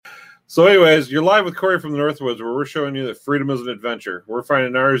So anyways, you're live with Corey from the Northwoods, where we're showing you that freedom is an adventure. We're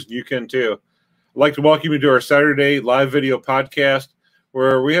finding ours, and you can too. I'd like to welcome you to our Saturday live video podcast,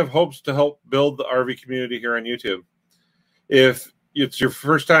 where we have hopes to help build the RV community here on YouTube. If it's your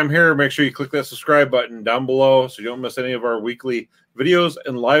first time here, make sure you click that subscribe button down below so you don't miss any of our weekly videos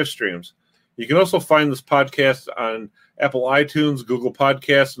and live streams. You can also find this podcast on Apple iTunes, Google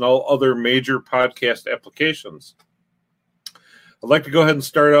Podcasts, and all other major podcast applications. I'd like to go ahead and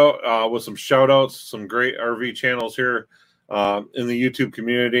start out with some shout-outs, some great RV channels here in the YouTube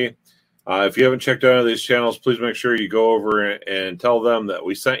community. If you haven't checked out any of these channels, please make sure you go over and tell them that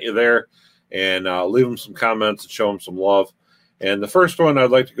we sent you there and leave them some comments and show them some love. And the first one I'd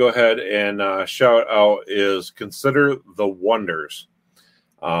like to go ahead and shout out is Consider the Wonders.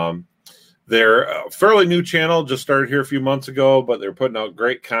 They're a fairly new channel, just started here a few months ago, but they're putting out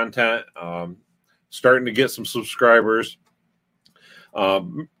great content, starting to get some subscribers.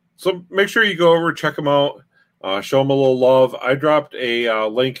 So make sure you go over, check them out, show them a little love. I dropped a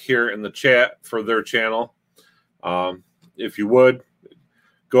link here in the chat for their channel. If you would,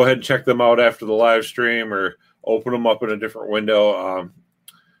 go ahead and check them out after the live stream or open them up in a different window.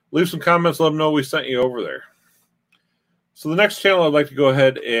 Leave some comments, let them know we sent you over there. So the next channel I'd like to go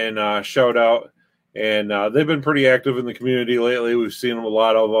ahead and shout out, and they've been pretty active in the community lately. We've seen a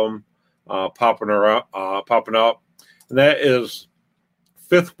lot of them popping up, and that is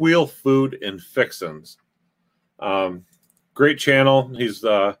Fifth Wheel Food and Fixins. Great channel. He's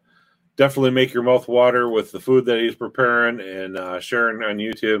definitely make your mouth water with the food that he's preparing and sharing on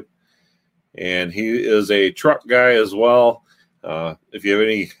YouTube. And he is a truck guy as well. If you have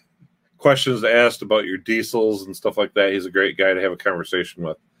any questions to ask about your diesels and stuff like that, he's a great guy to have a conversation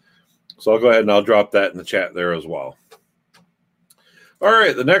with. So I'll go ahead and I'll drop that in the chat there as well. All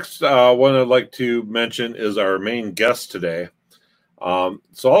right, the next one I'd like to mention is our main guest today.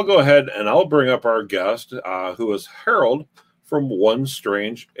 So I'll go ahead and I'll bring up our guest, who is Harold from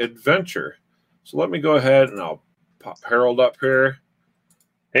 1StangeAdventure. So let me go ahead and I'll pop Harold up here.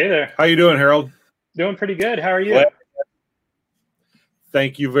 Hey there. How you doing, Harold? Doing pretty good. How are you?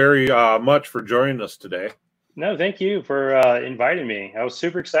 Thank you very much for joining us today. No, thank you for inviting me. I was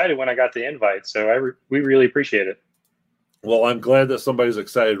super excited when I got the invite, so we really appreciate it. Well, I'm glad that somebody's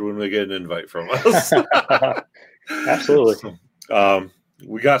excited when they get an invite from us. Absolutely.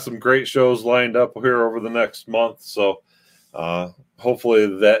 We got some great shows lined up here over the next month, so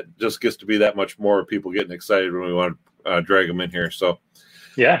hopefully that just gets to be that much more people getting excited when we want to drag them in here. So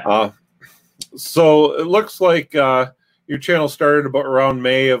yeah. So it looks like your channel started about around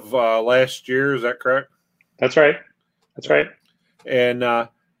May of last year. Is that correct? That's right. That's right. And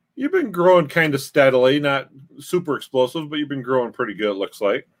you've been growing kind of steadily, not super explosive, but you've been growing pretty good, it looks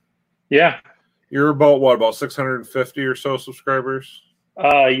like. Yeah. You're about 650 or so subscribers?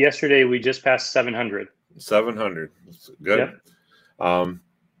 Yesterday we just passed 700. 700. That's good. Yep.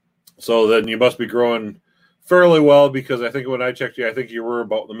 So then you must be growing fairly well, because I think when I checked you, I think you were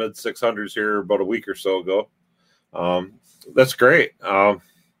about the mid 600s here about a week or so ago. That's great.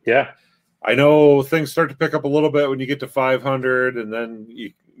 Yeah. I know things start to pick up a little bit when you get to 500, and then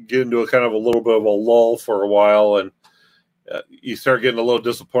you get into a kind of a little bit of a lull for a while, and you start getting a little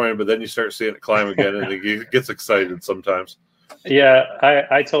disappointed, but then you start seeing it climb again, and it gets excited sometimes. Yeah,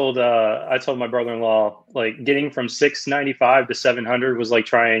 I told my brother-in-law, like, getting from 695 to 700 was like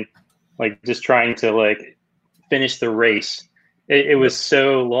trying to finish the race. It was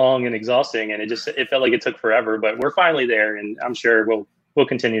so long and exhausting, and it felt like it took forever. But we're finally there, and I'm sure we'll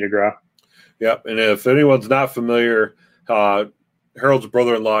continue to grow. Yep. And if anyone's not familiar, Harold's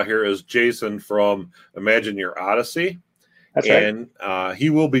brother-in-law here is Jason from Imagine Your Odyssey. That's right. And he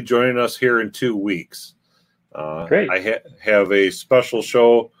will be joining us here in 2 weeks. Great. I have a special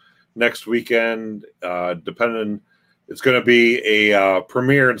show next weekend. It's going to be a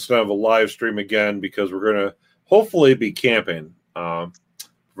premiere instead of a live stream again, because we're going to hopefully be camping. Providing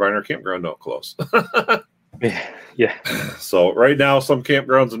our campground don't close. Yeah. So right now, some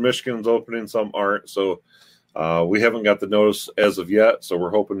campgrounds in Michigan is opening, some aren't. So we haven't got the notice as of yet. So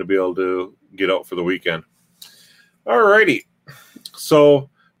we're hoping to be able to get out for the weekend. All righty.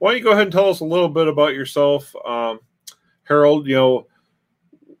 So why don't you go ahead and tell us a little bit about yourself, Harold? You know,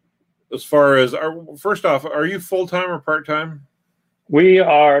 as far as first off, are you full-time or part-time? We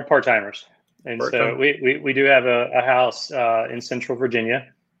are part-timers. And Part-time. So we do have a house in Central Virginia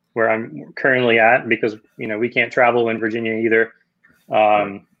where I'm currently at, because, we can't travel in Virginia either.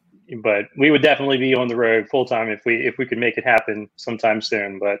 But we would definitely be on the road full-time if we could make it happen sometime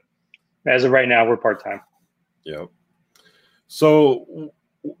soon. But as of right now, we're part-time. Yeah. So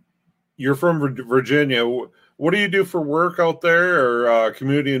you're from Virginia. what do you do for work out there, or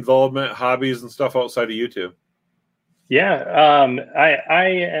community involvement, hobbies, and stuff outside of YouTube? Yeah,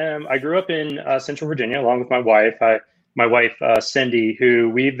 I grew up in Central Virginia along with my wife. My wife Cindy,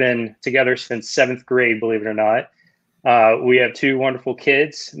 who we've been together since seventh grade, believe it or not. We have two wonderful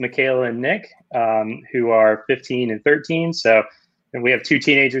kids, Michaela and Nick, who are 15 and 13. So, and we have two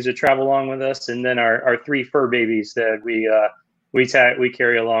teenagers that travel along with us, and then our three fur babies that we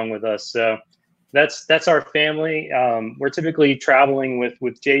carry along with us. So that's our family. We're typically traveling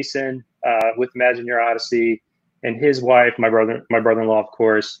with Jason, with Imagine Your Odyssey, and his wife, my brother-in-law, of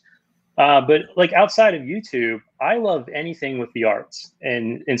course. But like outside of YouTube, I love anything with the arts,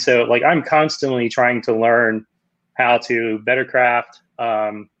 and so like I'm constantly trying to learn how to better craft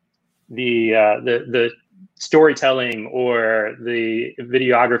the storytelling or the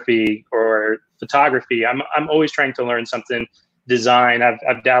videography or photography. I'm always trying to learn something. Design.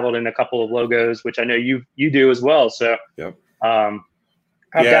 I've dabbled in a couple of logos, which I know you do as well. So yep. I've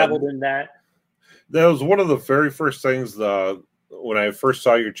dabbled in that. That was one of the very first things when I first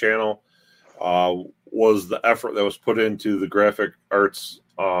saw your channel, was the effort that was put into the graphic arts,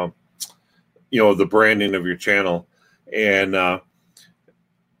 the branding of your channel. And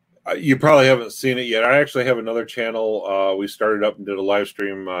you probably haven't seen it yet. I actually have another channel. We started up and did a live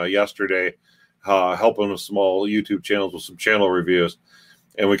stream yesterday, helping with small YouTube channels with some channel reviews.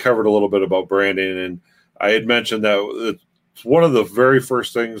 And we covered a little bit about branding. And I had mentioned that it's one of the very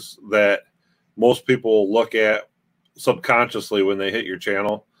first things that most people look at subconsciously when they hit your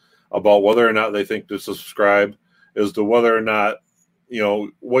channel about whether or not they think to subscribe, is to whether or not,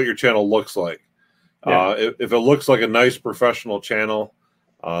 what your channel looks like. Yeah. If it looks like a nice professional channel,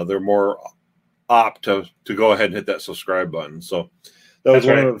 they're more apt to go ahead and hit that subscribe button. So that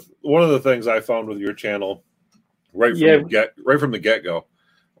was one of the things I found with your channel right from the get-go.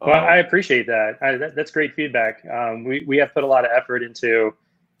 Well, I appreciate that. That's great feedback. We have put a lot of effort into,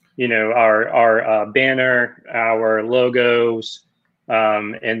 our banner, our logos,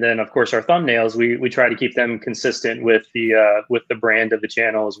 and then of course our thumbnails. We try to keep them consistent with the brand of the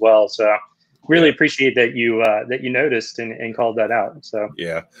channel as well. So really appreciate that you noticed and called that out. So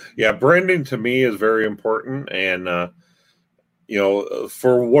yeah, branding to me is very important, and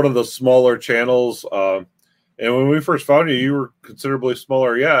for one of the smaller channels, and when we first found you, you were considerably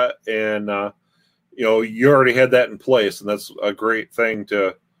smaller yet, and you already had that in place, and that's a great thing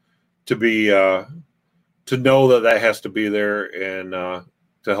to be to know that has to be there, and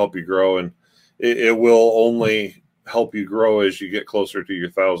to help you grow, and it will only help you grow as you get closer to your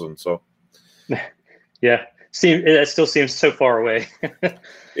 1,000. So yeah, it still seems so far away.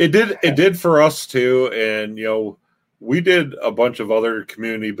 It did for us too, and we did a bunch of other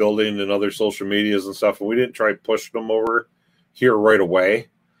community building and other social medias and stuff, and we didn't try pushing them over here right away.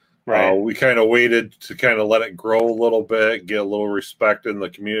 Right. We kind of waited to kind of let it grow a little bit, get a little respect in the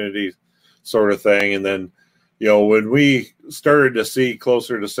community sort of thing. And then, when we started to see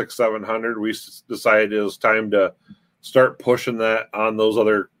closer to 600-700, we decided it was time to start pushing that on those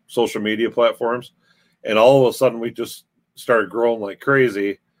other social media platforms. And all of a sudden we just started growing like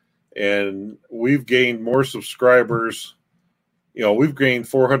crazy. And we've gained more subscribers. We've gained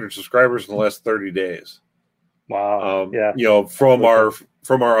 400 subscribers in the last 30 days. Wow.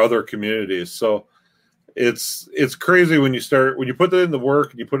 From our other communities. So it's crazy when you put in the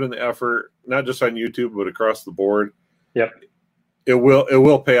work and you put in the effort, not just on YouTube, but across the board. Yep. It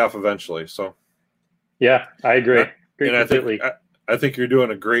will pay off eventually. So yeah, I agree. I think you're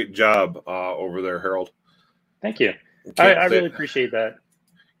doing a great job over there, Harold. Thank you. I really appreciate that.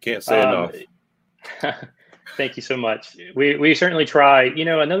 Can't say enough. Thank you so much. We certainly try.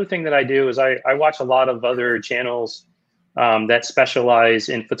 Another thing that I do is I watch a lot of other channels that specialize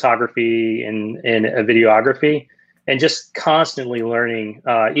in photography and videography, and just constantly learning,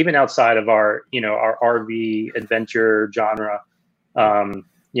 even outside of our RV adventure genre.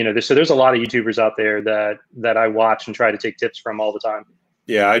 So there's a lot of YouTubers out there that I watch and try to take tips from all the time.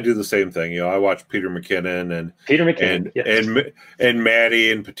 Yeah, I do the same thing. I watch Peter McKinnon and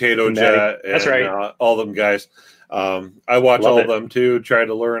Maddie and Potato Jet. That's right. All them guys. I watch all of them too. Try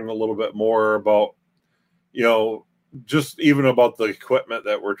to learn a little bit more about, just even about the equipment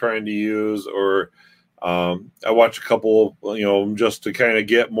that we're trying to use, or I watch a couple, just to kind of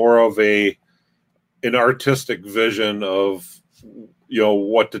get more of an artistic vision of,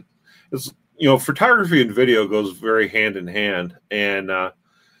 photography and video goes very hand in hand, and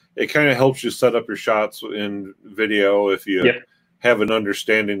it kind of helps you set up your shots in video if you have an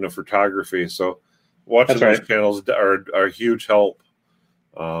understanding of photography. So watching those channels are a huge help,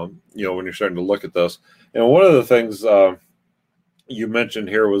 when you're starting to look at this. And one of the things you mentioned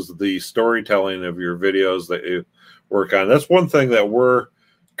here was the storytelling of your videos that you work on. That's one thing that we're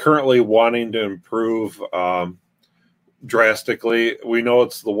currently wanting to improve drastically. We know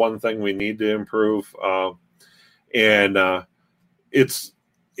it's the one thing we need to improve, and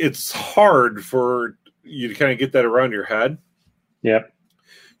it's hard for you to kind of get that around your head. Yep.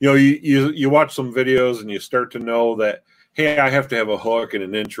 You know, you watch some videos and you start to know that, hey, I have to have a hook and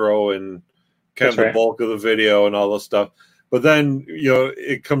an intro and kind of the bulk of the video and all this stuff. But then, you know,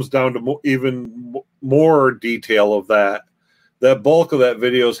 it comes down to even more detail of that. That bulk of that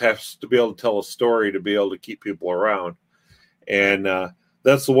videos has to be able to tell a story to be able to keep people around. And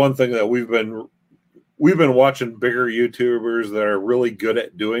that's the one thing that we've been watching bigger YouTubers that are really good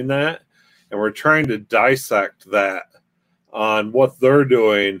at doing that. And we're trying to dissect that on what they're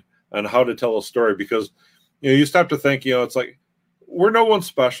doing and how to tell a story, because, you know, you stop to think, you know, it's like, we're no one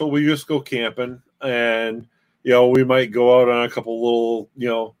special. We just go camping, and, you know, we might go out on a couple little, you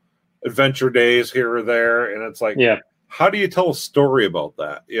know, adventure days here or there. And it's like, how do you tell a story about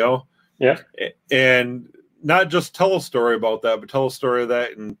that? You know? Yeah. And not just tell a story about that, but tell a story of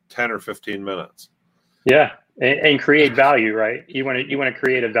that in 10 or 15 minutes. Yeah. And create value, right? You want to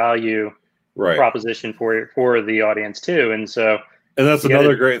create a value proposition for the audience too. And so, and that's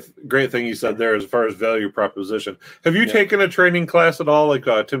another great thing you said there as far as value proposition. Have you taken a training class at all, like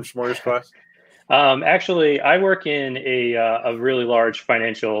Tim Schmoyer's class? Actually, I work in a really large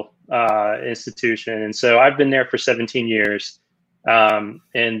financial institution, and so I've been there for 17 years. And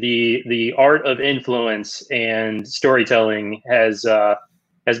the art of influence and storytelling has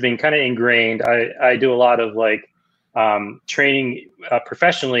been kind of ingrained. I do a lot of like training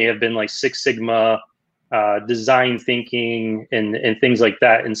professionally, have been like Six Sigma, design thinking, and things like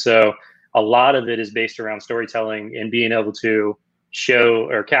that. And so a lot of it is based around storytelling and being able to show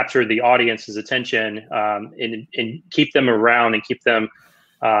or capture the audience's attention, and keep them around and keep them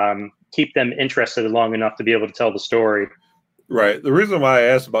interested long enough to be able to tell the story. Right. The reason why I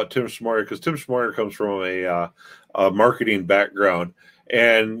asked about Tim Schmoyer, because Tim Schmoyer comes from a marketing background.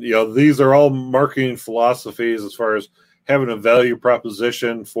 And, you know, these are all marketing philosophies as far as having a value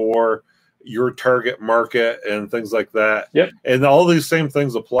proposition for your target market and things like that. Yep. And all these same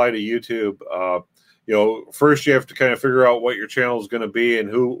things apply to YouTube. You know, first you have to kind of figure out what your channel is going to be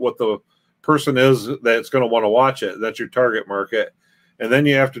and what the person is that's going to want to watch it. That's your target market. And then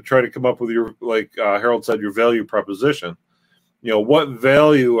you have to try to come up with your, like Harold said, your value proposition. You know, what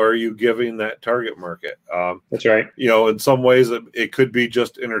value are you giving that target market? That's right. You know, in some ways it could be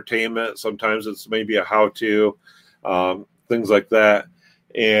just entertainment. Sometimes it's maybe a how-to, things like that.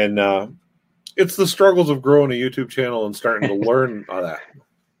 And it's the struggles of growing a YouTube channel and starting to learn that.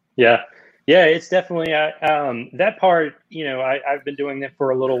 Yeah. Yeah, it's definitely that part, you know, I've been doing that for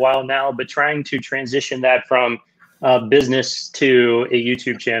a little while now, but trying to transition that from business to a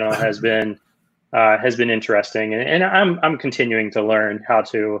YouTube channel has been interesting, and I'm continuing to learn how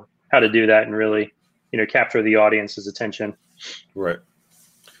to do that and really, you know, capture the audience's attention. Right.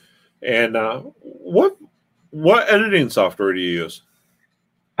 And what editing software do you use?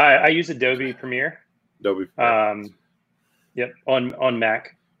 I use Adobe Premiere. Adobe. Yep, on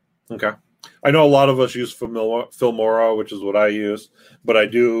Mac. Okay. I know a lot of us use Filmora, which is what I use, but I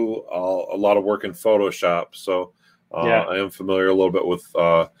do a lot of work in Photoshop, so I am familiar a little bit with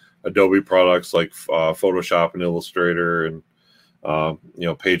Adobe products like Photoshop and Illustrator and you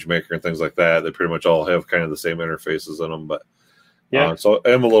know, PageMaker and things like that. They pretty much all have kind of the same interfaces in them, but so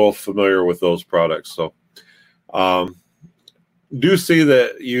I'm a little familiar with those products. So do see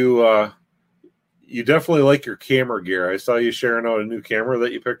that you definitely like your camera gear. I saw you sharing out a new camera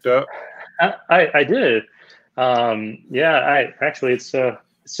that you picked up. I did. It's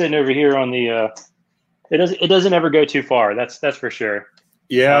sitting over here on the. It doesn't ever go too far. That's for sure.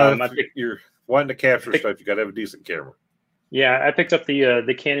 Yeah, you're wanting to capture stuff, you got to have a decent camera. Yeah, I picked up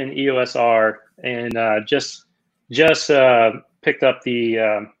the Canon EOS R and just picked up the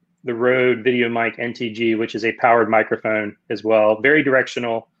Rode VideoMic NTG, which is a powered microphone as well. Very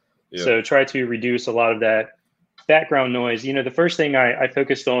directional. Yeah. So try to reduce a lot of that background noise. You know, the first thing I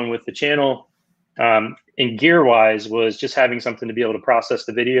focused on with the channel and gear wise was just having something to be able to process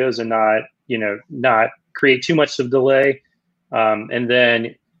the videos and not create too much of delay. And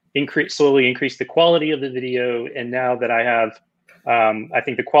then slowly increase the quality of the video. And now that I have, I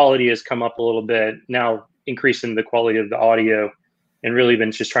think the quality has come up a little bit, now increasing the quality of the audio, and really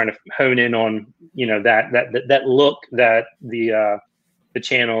been just trying to hone in on, you know, that look that the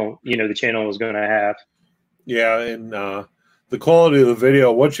channel is going to have. Yeah. And the quality of the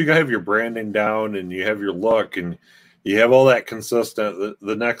video, once you have your branding down and you have your look and you have all that consistent,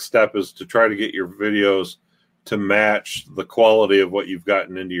 the next step is to try to get your videos to match the quality of what you've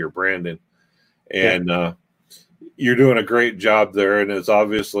gotten into your branding. And you're doing a great job there, and it's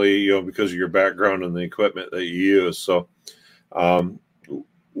obviously, because of your background and the equipment that you use. So a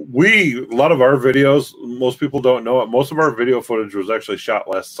lot of our videos, most people don't know it, most of our video footage was actually shot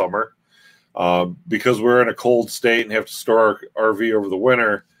last summer. Because we're in a cold state and have to store our RV over the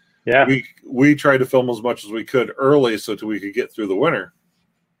winter. Yeah, we tried to film as much as we could early so that we could get through the winter.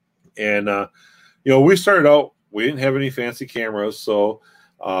 And we started out, we didn't have any fancy cameras, so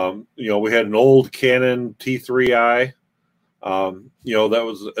we had an old Canon T3i. That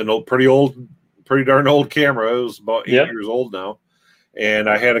was an pretty darn old camera. It was about 8 years old now, and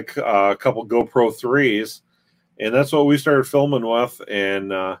I had a couple GoPro 3s, and that's what we started filming with. And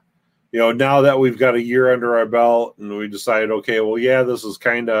now that we've got a year under our belt, and we decided, okay, well, yeah, this is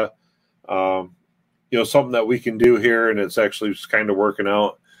kind of something that we can do here, and it's actually kind of working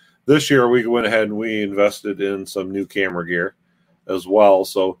out. This year, we went ahead and we invested in some new camera gear as well.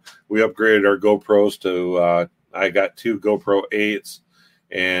 So we upgraded our GoPros to, I got 2 GoPro 8s,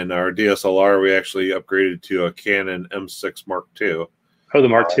 and our DSLR, we actually upgraded to a Canon M6 Mark II. Oh, the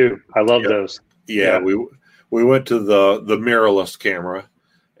Mark II. I love those. Yeah, we went to the mirrorless camera,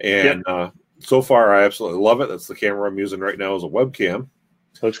 and so far I absolutely love it. That's the camera I'm using right now as a webcam.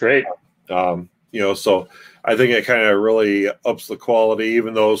 Looks great. So I think it kind of really ups the quality,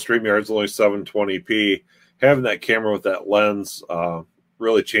 even though StreamYard's only 720p. Having that camera with that lens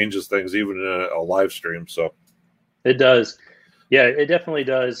really changes things, even in a live stream. So it does. Yeah, it definitely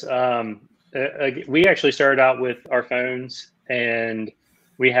does. We actually started out with our phones, and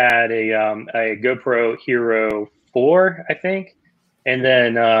we had a GoPro Hero 4, I think. And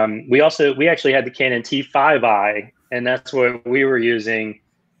then we actually had the Canon T5i, and that's what we were using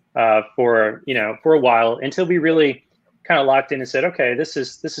for a while, until we really kind of locked in and said, okay, this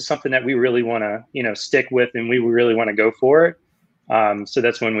is something that we really want to stick with, and we really want to go for it. So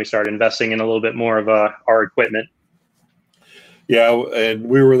that's when we started investing in a little bit more of our equipment. Yeah, and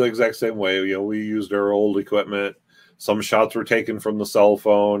we were the exact same way. We used our old equipment. Some shots were taken from the cell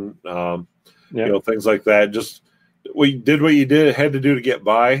phone. Things like that. Just we did what you had to do to get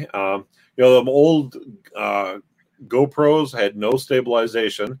by. Them old GoPros had no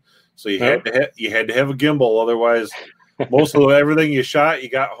stabilization, so you had to have a gimbal. Otherwise, most of everything you shot, you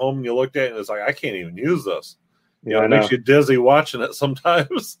got home and you looked at it, and it's like, I can't even use this. It makes you dizzy watching it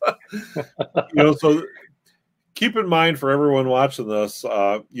sometimes. So keep in mind, for everyone watching this,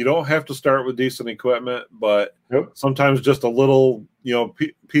 you don't have to start with decent equipment, but sometimes just a little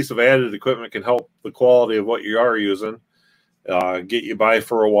piece of added equipment can help the quality of what you are using, get you by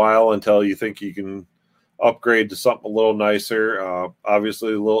for a while until you think you can upgrade to something a little nicer.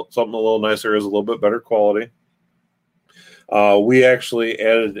 Obviously, something a little nicer is a little bit better quality. We actually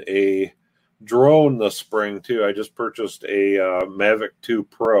added a drone this spring too. I just purchased a Mavic 2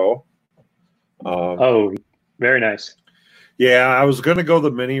 Pro. Very nice. Yeah, I was going to go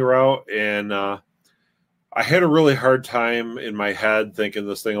the mini route, and I had a really hard time in my head thinking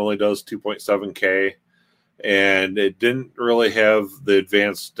this thing only does 2.7K. And it didn't really have the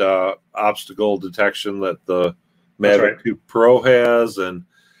advanced obstacle detection that the Mavic 2 Pro has. And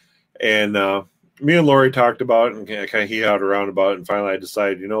me and Lori talked about it and kind of hee-hawed around about it. And finally I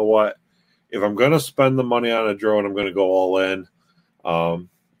decided, you know what? If I'm going to spend the money on a drone, I'm going to go all in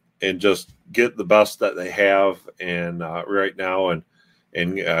and just get the best that they have right now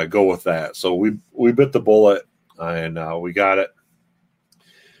and go with that. So we bit the bullet, and we got it.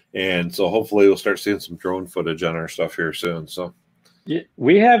 And so hopefully we'll start seeing some drone footage on our stuff here soon. So yeah,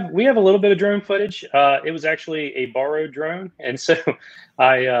 we have a little bit of drone footage. It was actually a borrowed drone, and so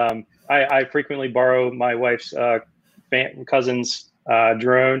I frequently borrow my wife's cousin's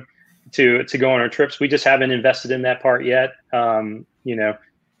drone to go on our trips. We just haven't invested in that part yet.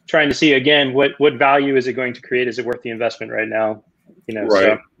 Trying to see again what value is it going to create? Is it worth the investment right now? Right.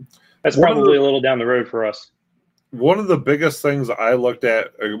 So that's probably a little down the road for us. One of the biggest things I looked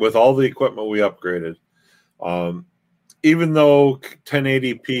at with all the equipment we upgraded, even though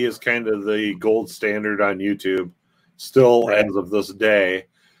 1080p is kind of the gold standard on YouTube, still as of this day,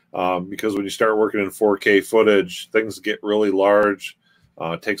 because when you start working in 4K footage, things get really large.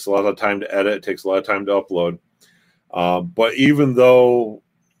 It takes a lot of time to edit. It takes a lot of time to upload. But even though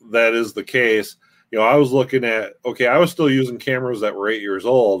that is the case, I was looking at, I was still using cameras that were 8 years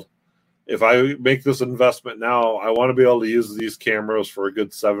old. If I make this investment now, I want to be able to use these cameras for a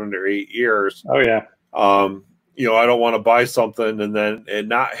good 7 or 8 years. Oh yeah. I don't want to buy something and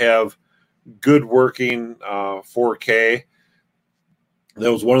not have good working 4K.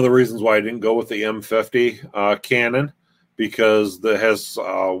 That was one of the reasons why I didn't go with the M50 Canon, because that has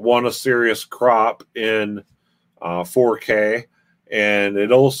won a serious crop in 4K, and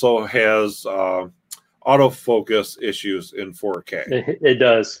it also has autofocus issues in 4K. It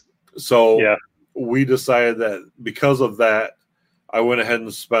does. So yeah, we decided that because of that, I went ahead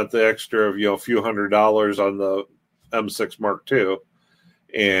and spent the extra of a few $100s on the M6 Mark II,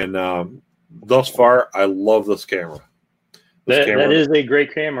 and thus far, I love this camera. That is a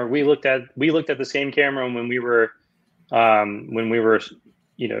great camera. We looked at the same camera when we were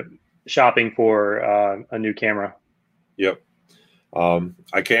shopping for a new camera. Yep.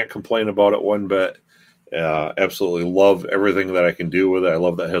 I can't complain about it one bit. Absolutely love everything that I can do with it. I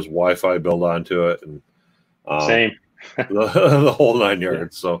love that it has Wi-Fi built onto it, and same the whole 9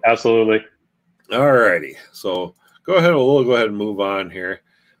 yards. So absolutely. All righty. So we'll go ahead and move on here.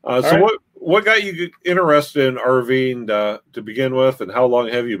 What got you interested in RVing to begin with, and how long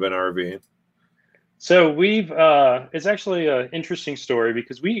have you been RVing? So it's actually an interesting story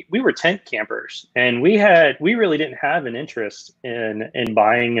because we were tent campers, and we really didn't have an interest in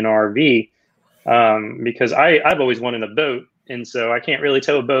buying an RV, because I've always wanted a boat, and so I can't really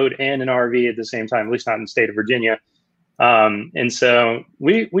tow a boat and an RV at the same time, at least not in the state of Virginia. And so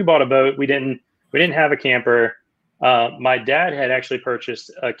we bought a boat. We didn't have a camper. My dad had actually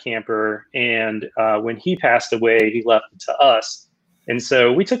purchased a camper, and when he passed away, he left it to us. And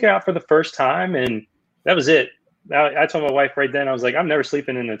so we took it out for the first time, and that was it. I told my wife right then, I was like, I'm never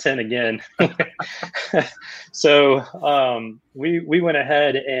sleeping in a tent again. So we went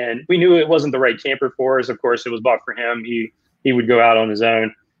ahead, and we knew it wasn't the right camper for us. Of course, it was bought for him. He would go out on his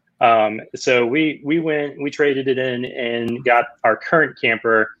own. So we traded it in and got our current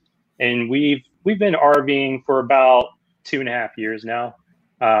camper, and we've been RVing for about 2.5 years now,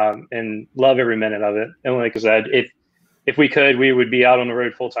 and love every minute of it. And like I said, if we could, we would be out on the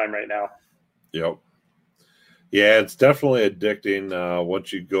road full time right now. Yep. Yeah, it's definitely addicting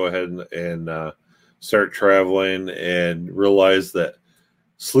once you go ahead and start traveling and realize that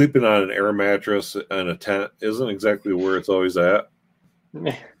sleeping on an air mattress and a tent isn't exactly where it's always at.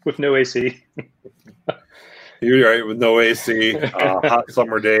 With no AC. You're right, with no AC, hot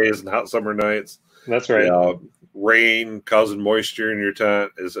summer days and hot summer nights. That's right. Rain causing moisture in your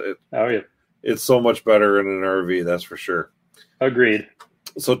tent it's so much better in an RV, that's for sure. Agreed.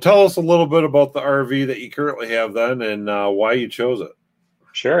 So tell us a little bit about the RV that you currently have then, and why you chose it.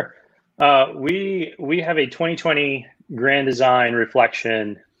 Sure. We have a 2020 Grand Design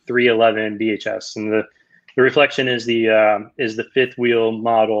Reflection 311 BHS, and the Reflection is the fifth wheel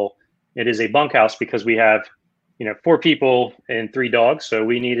model. It is a bunkhouse because we have 4 people and 3 dogs, so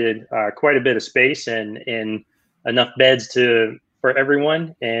we needed quite a bit of space and enough beds for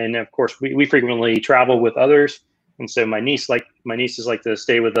everyone. And of course, we frequently travel with others, and so my nieces like to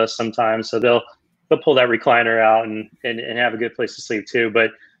stay with us sometimes, so they'll pull that recliner out and have a good place to sleep too.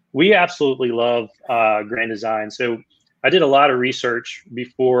 But we absolutely love Grand Design. So I did a lot of research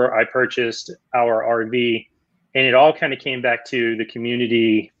before I purchased our RV, and it all kind of came back to the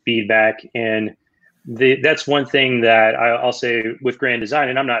community feedback. And that's one thing that I'll say with Grand Design,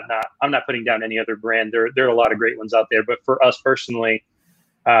 and I'm not putting down any other brand. There are a lot of great ones out there, but for us personally,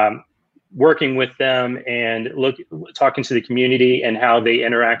 working with them and talking to the community and how they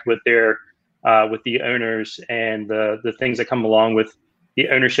interact with with the owners and the things that come along with the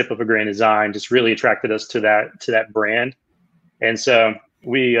ownership of a Grand Design just really attracted us to that brand. And so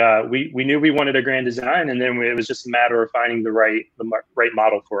we knew we wanted a Grand Design, and then it was just a matter of finding the right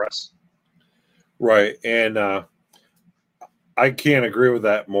model for us. Right. And I can't agree with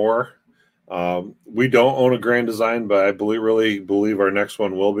that more. We don't own a Grand Design, but I really believe our next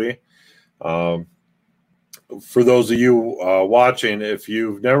one will be. For those of you watching, if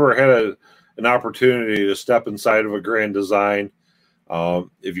you've never had an opportunity to step inside of a Grand Design,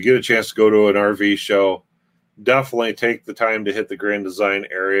 if you get a chance to go to an RV show, definitely take the time to hit the Grand Design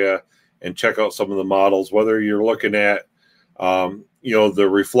area and check out some of the models, whether you're looking at the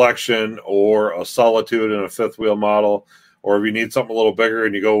Reflection or a Solitude and a fifth wheel model, or if you need something a little bigger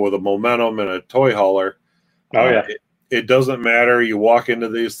and you go with a Momentum and a toy hauler. It doesn't matter. You walk into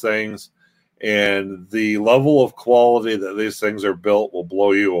these things, and the level of quality that these things are built will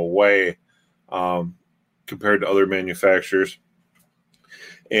blow you away compared to other manufacturers.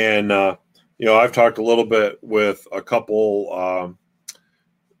 And I've talked a little bit with a couple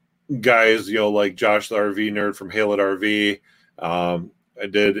guys, like Josh, the RV nerd from Hail It RV. I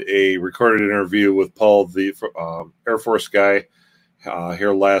did a recorded interview with Paul, the Air Force guy,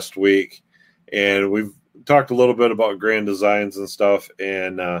 here last week, and we've talked a little bit about Grand Designs and stuff,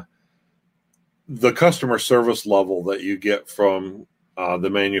 and the customer service level that you get from the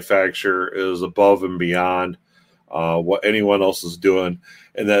manufacturer is above and beyond. what anyone else is doing,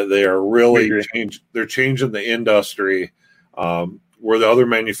 and that they are really they're changing the industry, where the other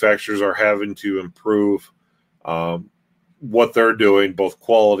manufacturers are having to improve what they're doing, both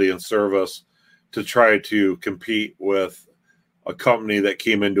quality and service, to try to compete with a company that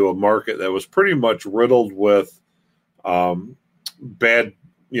came into a market that was pretty much riddled with bad,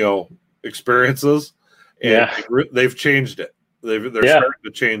 experiences. And they've changed it. They're starting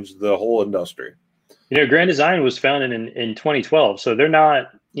to change the whole industry. Grand Design was founded in 2012, so they're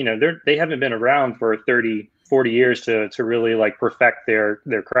not, they haven't been around for 30, 40 years to really like perfect their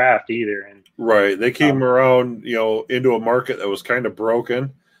craft either. And right, they came around, into a market that was kind of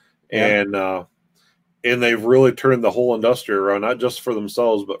broken, and they've really turned the whole industry around, not just for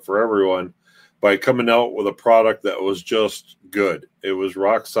themselves but for everyone, by coming out with a product that was just good. It was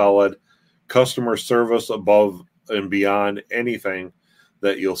rock solid, customer service above and beyond anything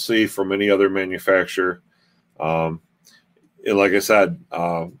that you'll see from any other manufacturer. And like I said,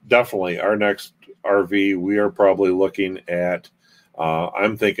 definitely our next RV, we are probably looking at,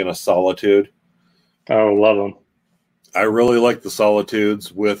 I'm thinking a Solitude. Oh, love them. I really like the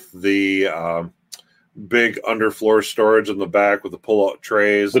Solitudes with the big underfloor storage in the back with the pull-out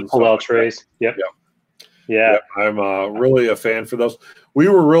trays. The pull-out trays. Yep. Yeah. I'm really a fan for those. We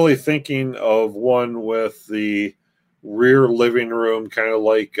were really thinking of one with the rear living room, kind of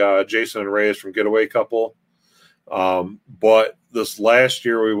like Jason and Reyes from Getaway Couple. But this last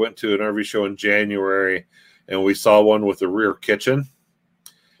year we went to an RV show in January and we saw one with a rear kitchen.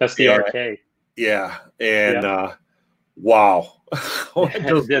 That's the RK. Yeah. And wow.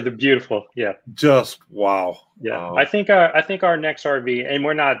 They're beautiful. Yeah. Just wow. Yeah. I think our next RV, and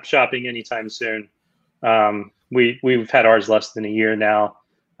we're not shopping anytime soon. We've had ours less than a year now.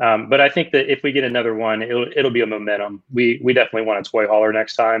 But I think that if we get another one, it'll be a momentum. We definitely want a toy hauler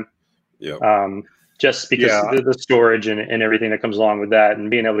next time. Yeah. Just because the storage and everything that comes along with that,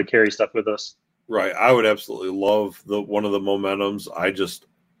 and being able to carry stuff with us. Right. I would absolutely love one of the Momentums.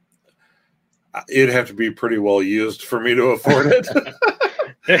 It'd have to be pretty well used for me to afford it.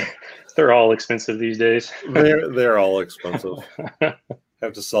 They're all expensive these days. They're all expensive.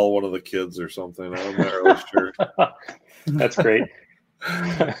 Have to sell one of the kids or something. I'm not really sure. That's great.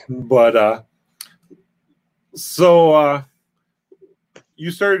 But so you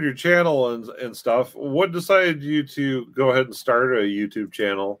started your channel and stuff. What decided you to go ahead and start a YouTube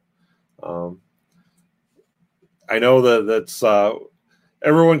channel? I know that's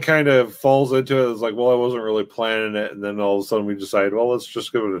everyone kind of falls into it. It's like, well, I wasn't really planning it, and then all of a sudden we decided, well, let's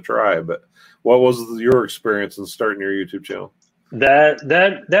just give it a try. But what was your experience in starting your YouTube channel?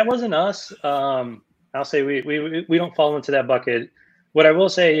 That wasn't us. I'll say we don't fall into that bucket. What I will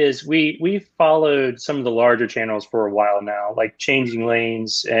say is we followed some of the larger channels for a while now, like Changing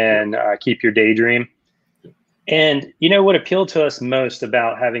Lanes and Keep Your Daydream. And what appealed to us most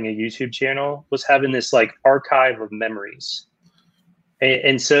about having a YouTube channel was having this like archive of memories.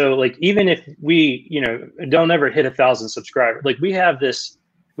 And so like, even if we, don't ever hit 1,000 subscribers, like we have this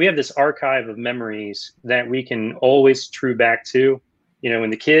archive of memories that we can always true back to, when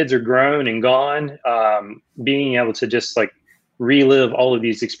the kids are grown and gone, being able to just like relive all of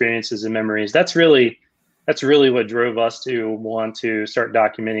these experiences and memories. That's really what drove us to want to start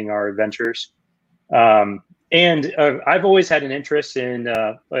documenting our adventures. And I've always had an interest in,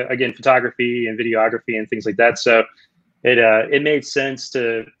 again, photography and videography and things like that. So it made sense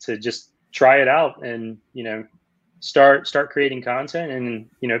to just try it out and, start creating content,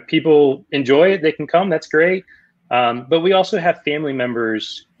 and, people enjoy it. They can come. That's great. But we also have family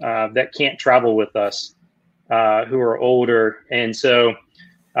members that can't travel with us, who are older. And so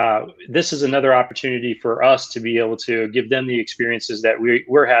this is another opportunity for us to be able to give them the experiences that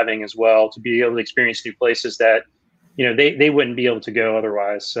we're having as well, to be able to experience new places that, they wouldn't be able to go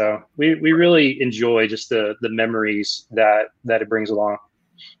otherwise. So we really enjoy just the memories that it brings along.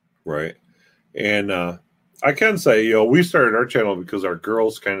 Right. And I can say, we started our channel because our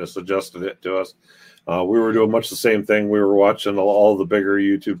girls kind of suggested it to us. We were doing much the same thing. We were watching all the bigger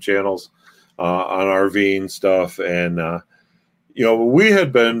YouTube channels on RVing stuff. And, we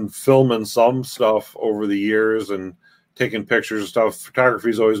had been filming some stuff over the years and taking pictures and stuff.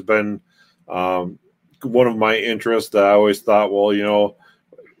 Photography's always been one of my interests that I always thought, well,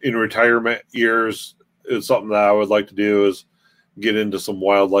 in retirement years, it's something that I would like to do is get into some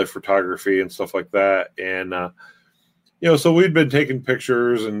wildlife photography and stuff like that. And, so we'd been taking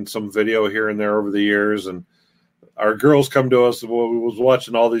pictures and some video here and there over the years. And our girls come to us, well, we was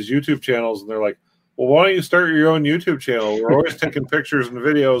watching all these YouTube channels, and they're like, well, why don't you start your own YouTube channel? We're always taking pictures and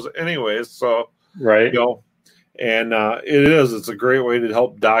videos anyways. So, right. And it's a great way to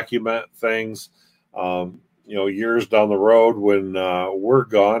help document things. years down the road when we're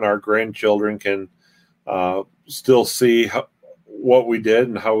gone, our grandchildren can still see what we did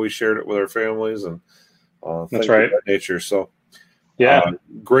and how we shared it with our families and that's right. Of that nature. So yeah,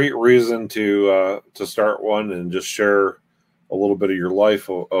 great reason to start one and just share a little bit of your life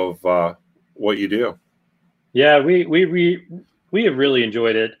of what you do. Yeah, we have really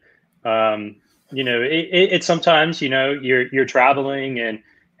enjoyed it. It's sometimes, you're traveling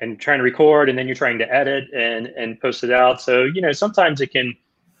and trying to record, and then you're trying to edit and post it out. So, sometimes it can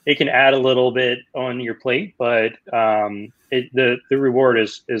add a little bit on your plate, but the reward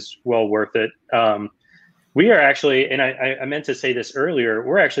is well worth it. We are actually, and I meant to say this earlier,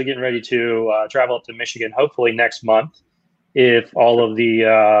 we're actually getting ready to travel up to Michigan, hopefully next month, if all of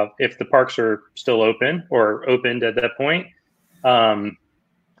the if the parks are still open or opened at that point.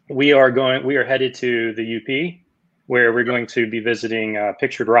 We are headed to the UP, where we're going to be visiting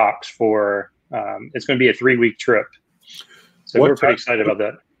Pictured Rocks for it's going to be a 3-week trip. So we're pretty excited about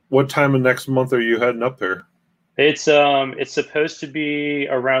that. What time of next month are you heading up there? It's supposed to be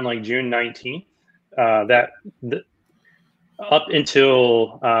around like June 19th. Up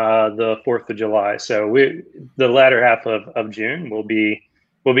until the 4th of July. So the latter half of June, we'll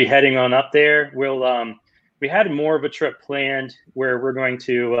be heading on up there. We had more of a trip planned where we're going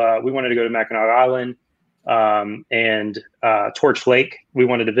to, we wanted to go to Mackinac Island and Torch Lake. We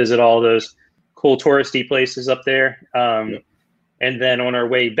wanted to visit all those cool touristy places up there. And then on our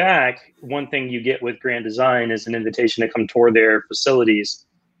way back, one thing you get with Grand Design is an invitation to come tour their facilities.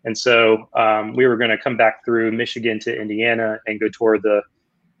 And so we were going to come back through Michigan to Indiana and go tour the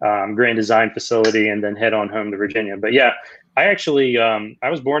Grand Design facility and then head on home to Virginia. But yeah, I actually, I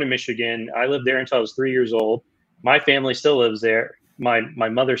was born in Michigan. I lived there until I was 3 years old. My family still lives there. My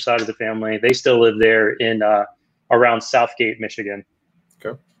mother's side of the family, they still live there in around Southgate, Michigan.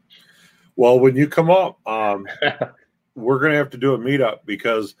 Okay. Well, when you come up, we're going to have to do a meetup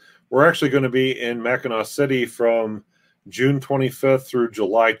because we're actually going to be in Mackinac City from June 25th through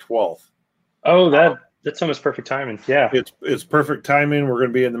July 12th. Oh, that's almost perfect timing. Yeah, it's perfect timing. We're going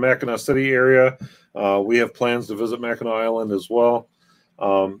to be in the Mackinac City area. We have plans to visit Mackinac Island as well.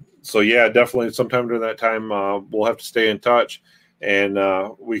 So yeah, definitely sometime during that time, we'll have to stay in touch, and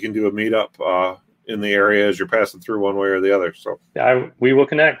we can do a meetup in the area as you're passing through one way or the other. So we will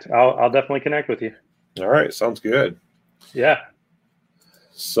connect. I'll definitely connect with you. All right, sounds good. Yeah.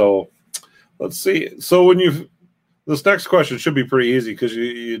 So let's see. So this next question should be pretty easy because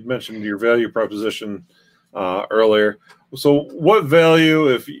you mentioned your value proposition earlier. So what value,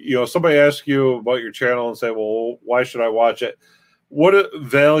 if somebody asks you about your channel and say, well, why should I watch it? What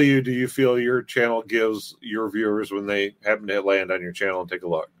value do you feel your channel gives your viewers when they happen to land on your channel and take a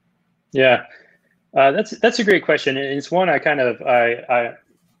look? Yeah, that's a great question. And it's one I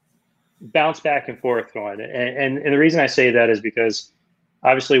bounce back and forth on. And the reason I say that is because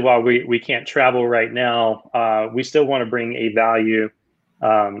obviously, while we can't travel right now, we still want to bring a value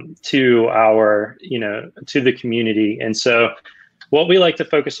to our, to the community. And so what we like to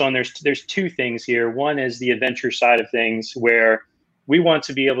focus on, there's two things here. One is the adventure side of things, where we want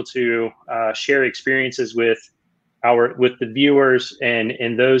to be able to share experiences with the viewers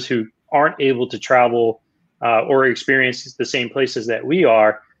and those who aren't able to travel or experience the same places that we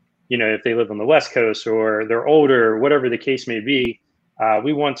are. If they live on the West Coast or they're older, whatever the case may be.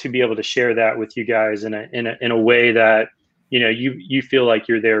 We want to be able to share that with you guys in a way that you feel like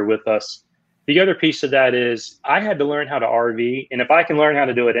you're there with us. The other piece of that is I had to learn how to RV, and if I can learn how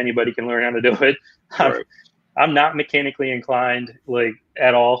to do it, anybody can learn how to do it. Right. I'm not mechanically inclined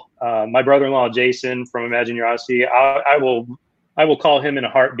at all. My brother-in-law Jason from Imagine Your Odyssey, I will call him in a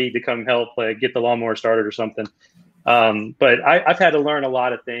heartbeat to come help get the lawnmower started or something. But I've had to learn a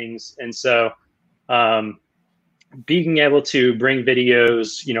lot of things, and so. Being able to bring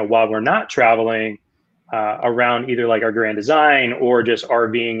videos, while we're not traveling around either like our Grand Design or just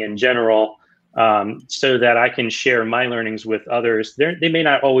RVing in general, so that I can share my learnings with others. They may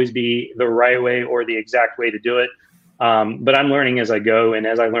not always be the right way or the exact way to do it, but I'm learning as I go. And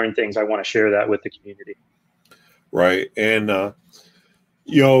as I learn things, I want to share that with the community. Right. And,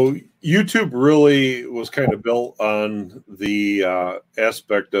 YouTube really was kind of built on the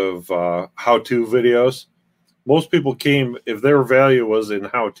aspect of how-to videos. Most people came if their value was in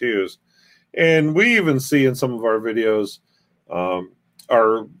how-tos. And we even see in some of our videos,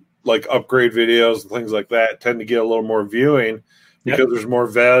 our like upgrade videos and things like that tend to get a little more viewing because there's more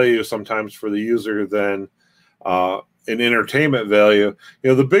value sometimes for the user than an entertainment value.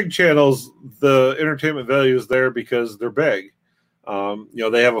 The big channels, the entertainment value is there because they're big.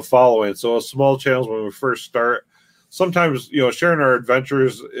 They have a following. So small channels, when we first start, sometimes, sharing our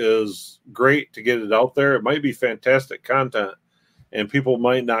adventures is great to get it out there. It might be fantastic content, and people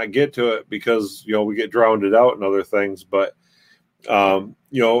might not get to it because, we get drowned out and other things. But,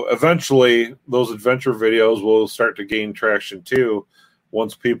 eventually those adventure videos will start to gain traction too,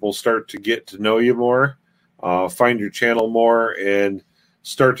 once people start to get to know you more, find your channel more, and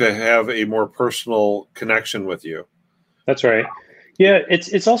start to have a more personal connection with you. That's right. Yeah,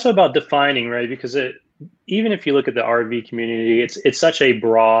 it's also about defining, right? Because even if you look at the RV community, it's such a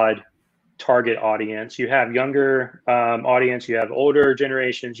broad target audience. You have younger audience, you have older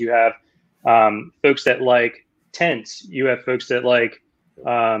generations, you have folks that like tents, you have folks that like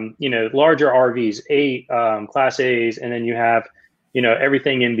larger RVs, Class A's, and then you have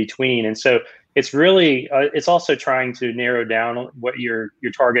everything in between. And so it's really it's also trying to narrow down what your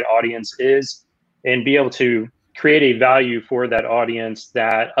target audience is and be able to create a value for that audience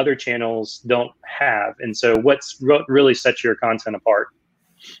that other channels don't have. And so what really sets your content apart?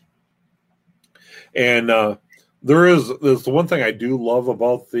 And there's the one thing I do love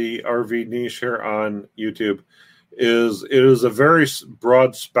about the RV niche here on YouTube is it is a very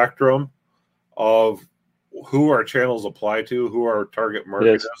broad spectrum of who our channels apply to, who our target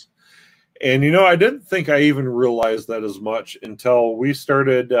market is. And, I didn't think I even realized that as much until we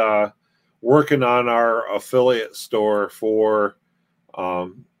started working on our affiliate store for,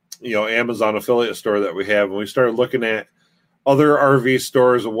 Amazon affiliate store that we have. And we started looking at other RV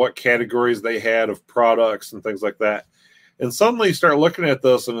stores and what categories they had of products and things like that. And suddenly you start looking at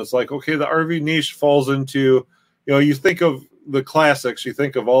this and it's like, okay, the RV niche falls into, you think of the classics, you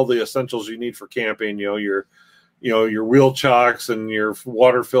think of all the essentials you need for camping, your wheel chocks and your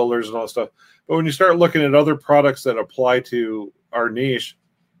water filters and all that stuff. But when you start looking at other products that apply to our niche,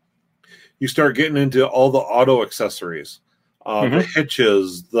 you start getting into all the auto accessories, the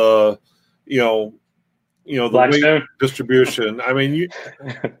hitches, the weight distribution. I mean,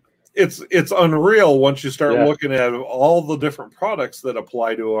 it's unreal once you start looking at all the different products that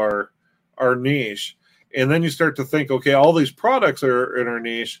apply to our niche. And then you start to think, okay, all these products are in our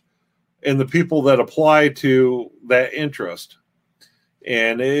niche and the people that apply to that interest.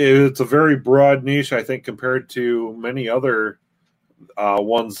 And it's a very broad niche, I think, compared to many other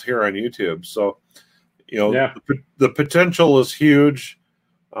ones here on YouTube. So, the potential is huge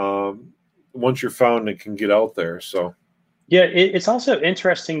once you're found and can get out there. So, yeah, it's also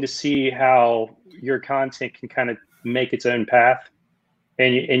interesting to see how your content can kind of make its own path.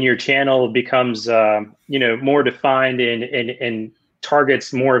 And your channel becomes, more defined and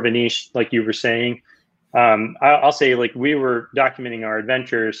targets more of a niche, like you were saying. I'll say, like, we were documenting our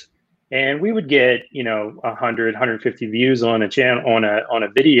adventures, and we would get 100, 150 views on a channel on a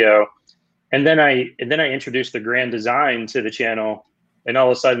video, and then I introduced the grand design to the channel, and all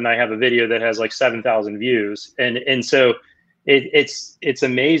of a sudden I have a video that has like 7,000 views, and so it's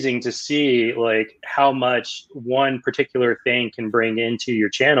amazing to see like how much one particular thing can bring into your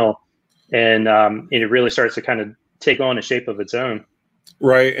channel, and it really starts to kind of take on a shape of its own.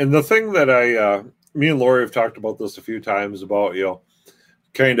 Right. And the thing that me and Lori have talked about this a few times about,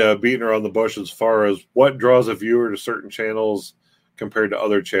 kind of beating around the bush as far as what draws a viewer to certain channels compared to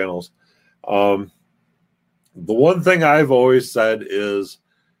other channels. The one thing I've always said is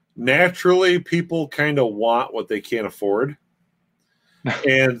naturally people kind of want what they can't afford.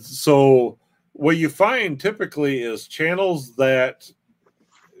 And so what you find typically is channels that,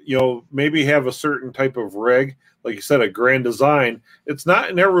 maybe have a certain type of rig, like you said, a grand design. It's not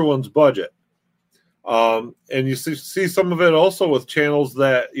in everyone's budget. And you see some of it also with channels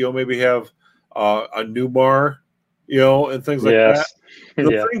that, maybe have a Newmar, and things like that.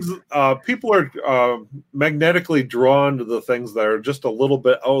 Things people are magnetically drawn to the things that are just a little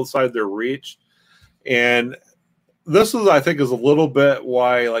bit outside their reach. And this is, I think, is a little bit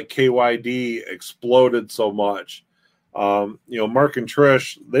why like KYD exploded so much. Mark and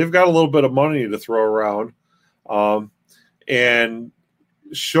Trish, they've got a little bit of money to throw around, and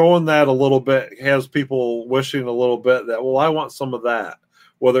showing that a little bit has people wishing a little bit that, well, I want some of that,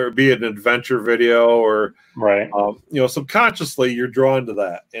 whether it be an adventure video or, right. Subconsciously you're drawn to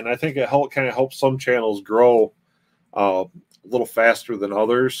that. And I think it kind of helps some channels grow a little faster than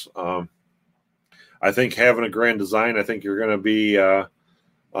others. I think having a grand design, I think you're going to be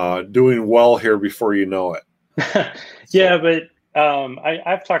doing well here before you know it. Yeah, but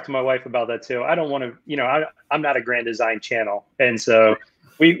I've talked to my wife about that too. I don't want to, I'm not a grand design channel. And so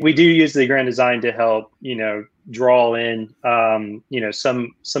we do use the grand design to help, draw in,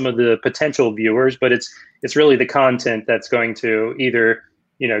 some of the potential viewers, but it's really the content that's going to either,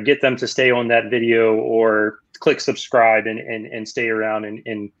 get them to stay on that video or click subscribe and stay around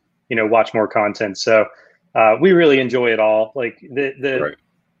and watch more content. So we really enjoy it all. Like Right.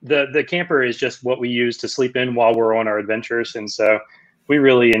 the camper is just what we use to sleep in while we're on our adventures, and so we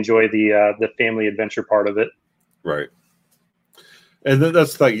really enjoy the family adventure part of it. Right. And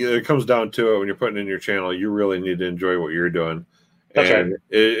that's like, it comes down to it when you're putting in your channel, you really need to enjoy what you're doing. That's And right.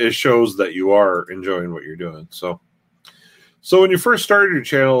 it shows that you are enjoying what you're doing. So when you first started your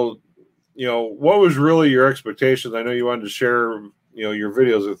channel, what was really your expectations? I know you wanted to share, your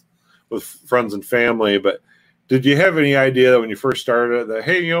videos with friends and family, but did you have any idea that when you first started that,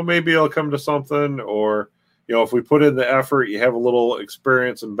 hey, maybe it'll come to something, or, if we put in the effort, you have a little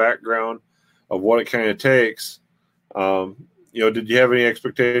experience and background of what it kind of takes. Did you have any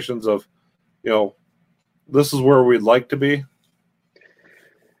expectations of, this is where we'd like to be?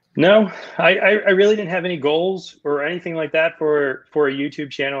 No, I really didn't have any goals or anything like that for a YouTube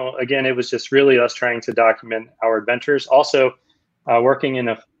channel. Again, it was just really us trying to document our adventures. Also, working in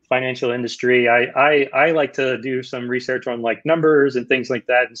a financial industry, I like to do some research on like numbers and things like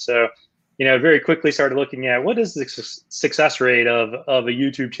that. And so, very quickly started looking at what is the success rate of a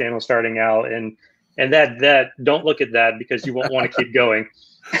YouTube channel starting out, and that don't look at that because you won't want to keep going.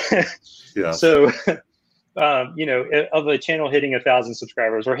 Yeah. So. Of a channel hitting 1,000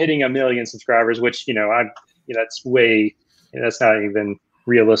 subscribers or hitting 1 million subscribers, which, that's way, that's not even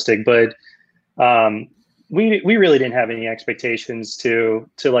realistic, but, we really didn't have any expectations to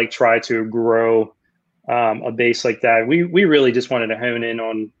like try to grow, a base like that. We really just wanted to hone in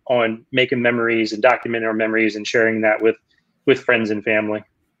on making memories and documenting our memories and sharing that with friends and family.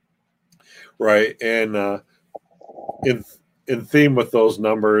 Right. And, in theme with those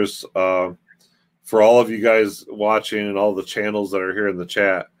numbers, for all of you guys watching and all the channels that are here in the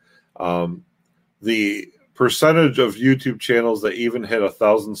chat, the percentage of YouTube channels that even hit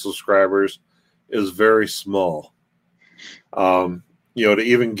 1,000 subscribers is very small. To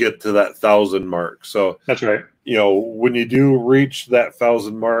even get to that 1,000 mark. So that's right. When you do reach that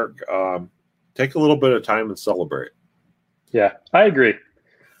 1,000 mark, take a little bit of time and celebrate. Yeah, I agree.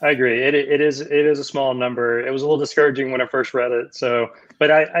 It is a small number. It was a little discouraging when I first read it. So, but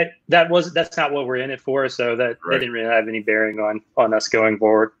that's not what we're in it for. So that didn't really have any bearing on us going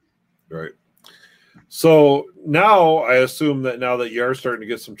forward. Right. So now I assume that now that you are starting to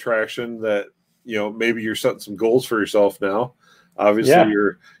get some traction, that maybe you're setting some goals for yourself now. Obviously,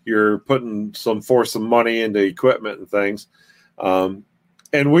 you're putting some money into equipment and things.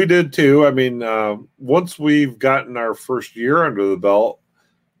 And we did too. I mean, once we've gotten our first year under the belt,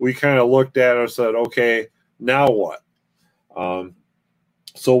 we kind of looked at it and said, okay, now what?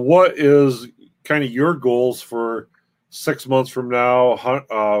 So what is kind of your goals for 6 months from now,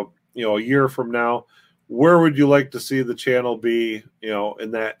 a year from now? Where would you like to see the channel be,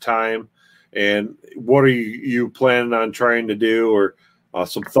 in that time? And what are you planning on trying to do, or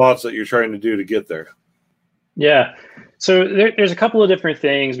some thoughts that you're trying to do to get there? Yeah. So there's a couple of different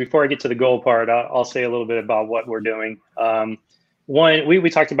things. Before I get to the goal part, I'll say a little bit about what we're doing. One, we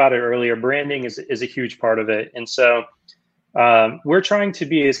talked about it earlier. Branding is a huge part of it. And so we're trying to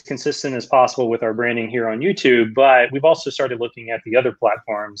be as consistent as possible with our branding here on YouTube, but we've also started looking at the other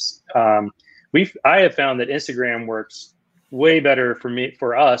platforms. I have found that Instagram works way better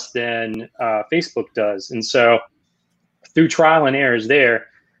for us than Facebook does. And so through trial and errors there,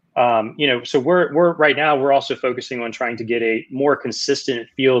 so we're right now, we're also focusing on trying to get a more consistent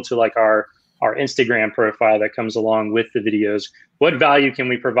feel to like our Instagram profile that comes along with the videos. What value can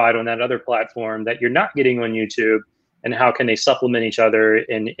we provide on that other platform that you're not getting on YouTube, and how can they supplement each other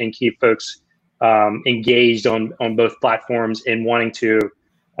and keep folks engaged on both platforms and wanting to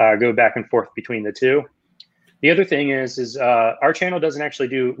go back and forth between the two. The other thing is our channel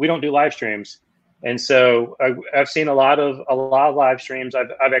we don't do live streams. And so I've seen a lot of live streams.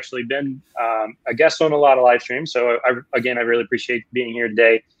 I've actually been a guest on a lot of live streams. So I really appreciate being here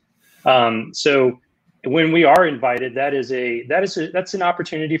today. So when we are invited, that's an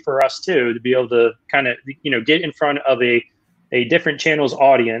opportunity for us too, to be able to kind of, get in front of a different channel's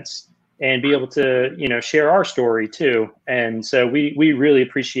audience and be able to, share our story too. And so we really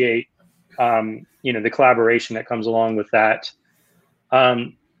appreciate, the collaboration that comes along with that.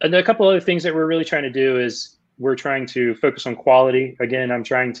 And a couple other things that we're really trying to do is we're trying to focus on quality. Again, I'm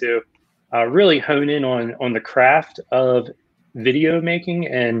trying to really hone in on the craft of video making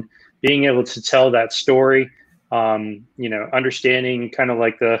and being able to tell that story, understanding kind of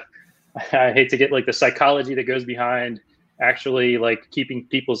like I hate to get like the psychology that goes behind actually like keeping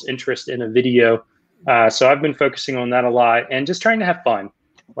people's interest in a video. So I've been focusing on that a lot and just trying to have fun.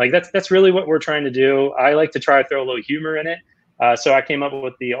 Like that's really what we're trying to do. I like to try to throw a little humor in it. So I came up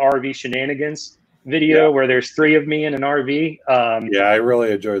with the RV shenanigans video where there's 3 of me in an RV. I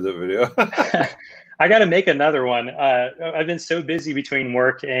really enjoyed the video. I got to make another one. I've been so busy between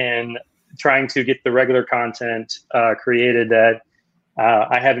work and trying to get the regular content created that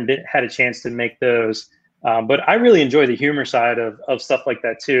I haven't had a chance to make those. But I really enjoy the humor side of stuff like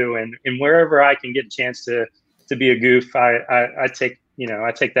that too. And wherever I can get a chance to be a goof, I take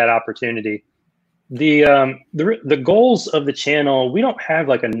that opportunity. The goals of the channel, we don't have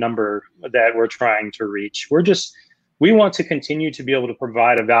like a number that we're trying to reach. We want to continue to be able to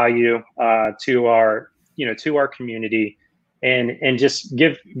provide a value to our community, and just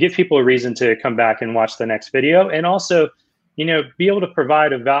give people a reason to come back and watch the next video, and also be able to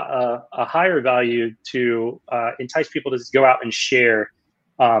provide a higher value to entice people to go out and share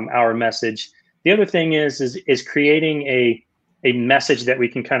our message. The other thing is creating a message that we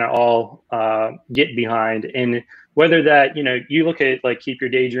can kind of all get behind. And whether that, you look at like Keep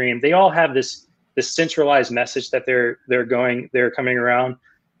Your Daydream, they all have this centralized message that they're coming around,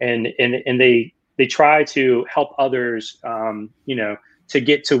 and they try to help others, to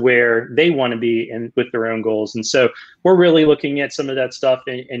get to where they want to be and with their own goals. And so we're really looking at some of that stuff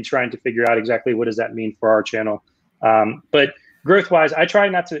and trying to figure out exactly what does that mean for our channel. But growth wise, I try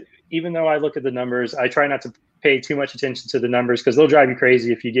not to, even though I look at the numbers, I try not to pay too much attention to the numbers, because they'll drive you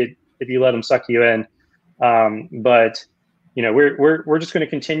crazy if you let them suck you in. But we're just going to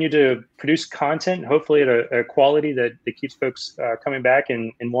continue to produce content, hopefully at a quality that keeps folks coming back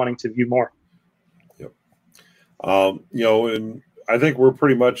and wanting to view more. Yep. And I think we're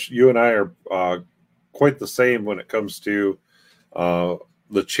pretty much, you and I are quite the same when it comes to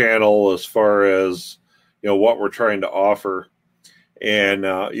the channel, as far as what we're trying to offer. And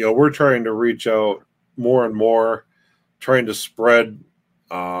we're trying to reach out more and more, trying to spread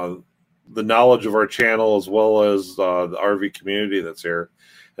the knowledge of our channel, as well as the RV community that's here.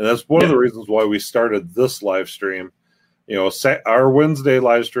 And that's one of the reasons why we started this live stream. Our Wednesday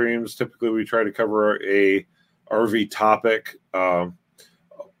live streams, typically we try to cover a RV topic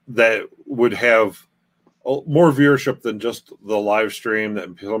that would have more viewership than just the live stream, that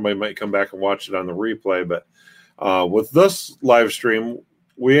somebody might come back and watch it on the replay. But with this live stream,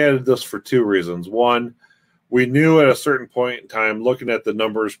 we added this for two reasons. One, we knew at a certain point in time, looking at the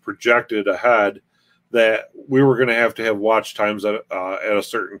numbers projected ahead, that we were going to have watch times at a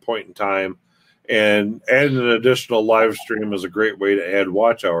certain point in time, and adding an additional live stream is a great way to add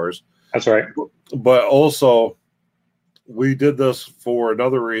watch hours. That's right. But also, we did this for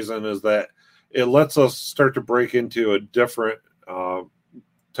another reason, is that it lets us start to break into a different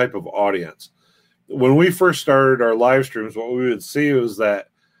type of audience. When we first started our live streams, what we would see was that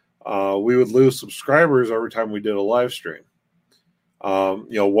we would lose subscribers every time we did a live stream.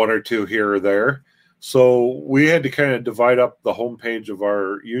 One or two here or there. So we had to kind of divide up the homepage of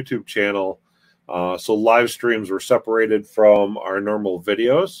our YouTube channel. So live streams were separated from our normal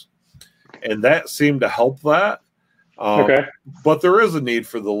videos, and that seemed to help that. Okay. But there is a need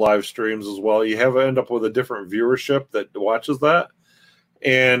for the live streams as well. You end up with a different viewership that watches that.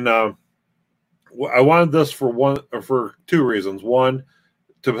 And I wanted this for two reasons. One,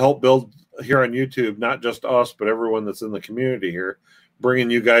 to help build here on YouTube, not just us, but everyone that's in the community here, bringing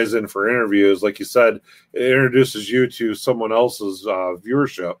you guys in for interviews. Like you said, it introduces you to someone else's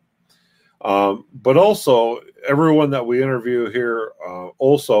viewership. But also, everyone that we interview here,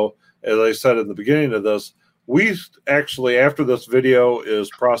 also, as I said in the beginning of this, we actually, after this video is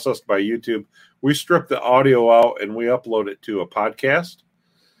processed by YouTube, we strip the audio out and we upload it to a podcast.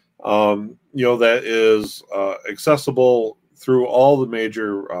 That is accessible through all the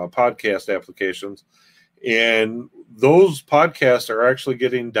major podcast applications. And those podcasts are actually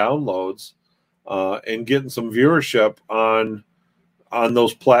getting downloads and getting some viewership on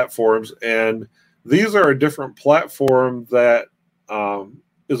those platforms. And these are a different platform that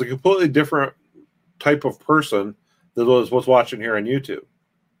is a completely different type of person that was watching here on YouTube.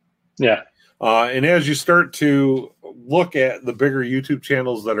 Yeah. And as you start to look at the bigger YouTube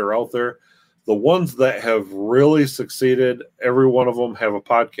channels that are out there, the ones that have really succeeded, every one of them have a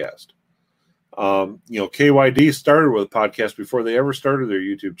podcast. KYD started with a podcast before they ever started their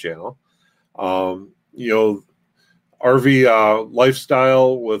YouTube channel. RV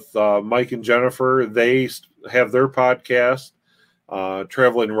Lifestyle with Mike and Jennifer, they have their podcast.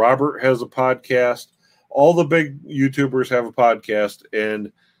 Traveling Robert has a podcast. All the big YouTubers have a podcast,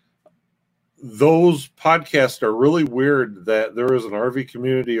 and those podcasts are really weird that there is an RV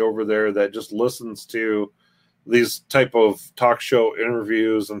community over there that just listens to these type of talk show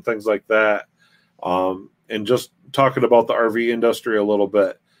interviews and things like that. And just talking about the RV industry a little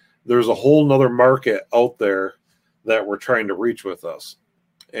bit, there's a whole nother market out there that we're trying to reach with us.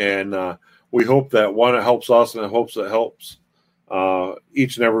 And we hope that, one, it helps us, and it helps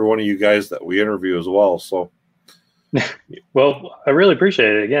each and every one of you guys that we interview as well. So, well, I really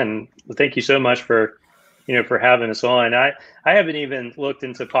appreciate it. Again, thank you so much for, for having us on. I haven't even looked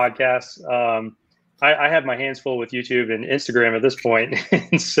into podcasts. I have my hands full with YouTube and Instagram at this point.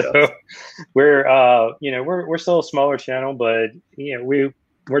 And so we're, we're still a smaller channel, but,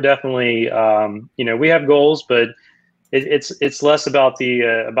 we're definitely, we have goals, but it's less about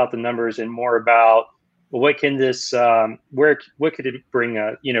the numbers and more about what can this, what could it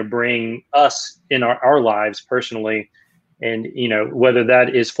bring, bring us in our lives personally. And, whether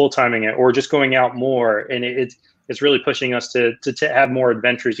that is full-timing it or just going out more. And it's really pushing us to have more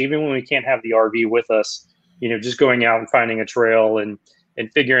adventures, even when we can't have the RV with us, just going out and finding a trail and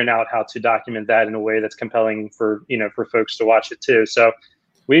figuring out how to document that in a way that's compelling for, for folks to watch it too. So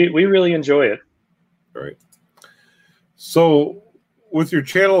we really enjoy it. Right. So with your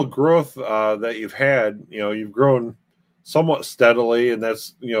channel growth that you've had, you've grown somewhat steadily, and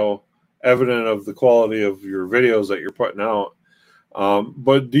that's, evident of the quality of your videos that you're putting out.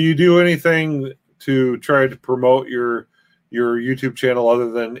 But do you do anything to try to promote your YouTube channel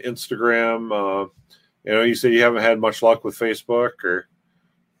other than Instagram? You said you haven't had much luck with Facebook, or?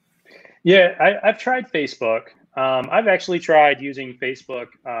 Yeah, I've tried Facebook. I've actually tried using Facebook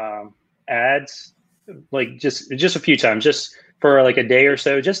ads, like just a few times, just for like a day or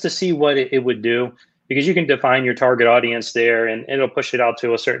so, just to see what it would do, because you can define your target audience there, and it'll push it out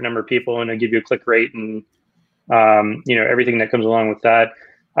to a certain number of people, and it'll give you a click rate and everything that comes along with that.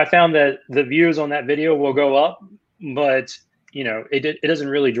 I found that the views on that video will go up, but it doesn't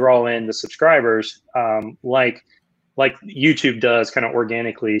really draw in the subscribers like YouTube does, kind of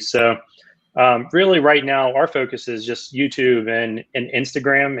organically. So really right now our focus is just YouTube and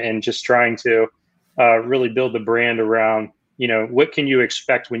Instagram, and just trying to really build the brand around, what can you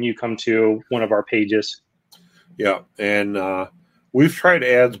expect when you come to one of our pages. Yeah. And we've tried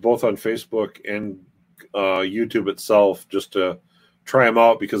ads both on Facebook and YouTube itself, just to try them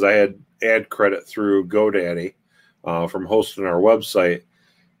out, because I had ad credit through GoDaddy from hosting our website.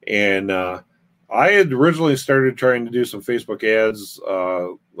 And I had originally started trying to do some Facebook ads,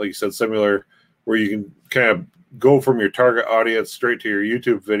 like you said, similar, where you can kind of go from your target audience straight to your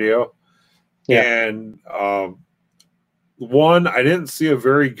YouTube video. Yeah. And one, I didn't see a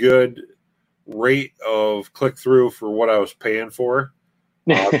very good rate of click through for what I was paying for.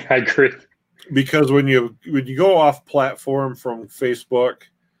 I agree. Because when you go off platform from Facebook,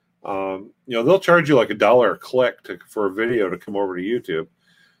 they'll charge you like $1 a click for a video to come over to YouTube.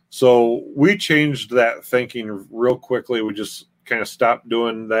 So we changed that thinking real quickly. We just kind of stopped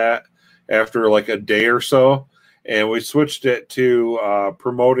doing that after like a day or so, and we switched it to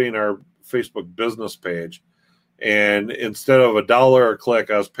promoting our Facebook business page. And instead of $1 a click,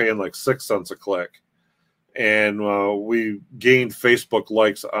 I was paying like 6 cents a click. And we gained Facebook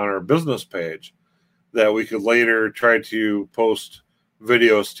likes on our business page that we could later try to post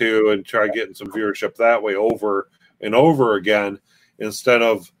videos to and try getting some viewership that way over and over again, instead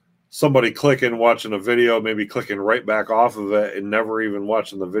of somebody clicking, watching a video, maybe clicking right back off of it and never even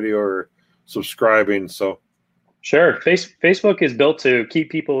watching the video or subscribing. So sure. Facebook is built to keep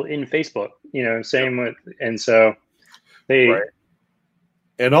people in Facebook, same with, and so they, right.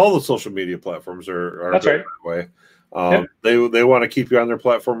 And all the social media platforms are that's right. That way. They want to keep you on their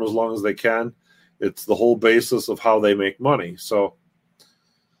platform as long as they can. It's the whole basis of how they make money. So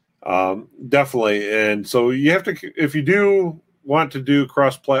definitely. And so you have to, if you do want to do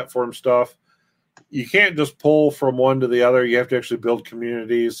cross-platform stuff, you can't just pull from one to the other. You have to actually build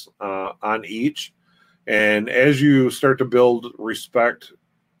communities on each. And as you start to build respect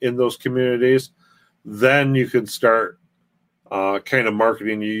in those communities, then you can start kind of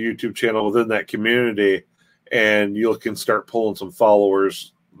marketing your YouTube channel within that community, and you can start pulling some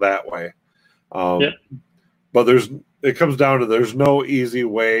followers that way. But it comes down to there's no easy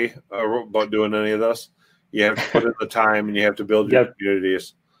way about doing any of this. You have to put in the time, and you have to build your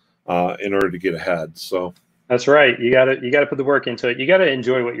communities in order to get ahead. So that's right. You gotta put the work into it. You gotta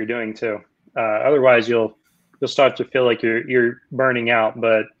enjoy what you're doing too. Otherwise, you'll start to feel like you're burning out.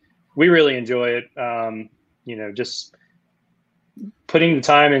 But we really enjoy it. Just putting the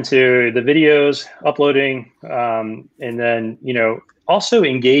time into the videos, uploading, and then also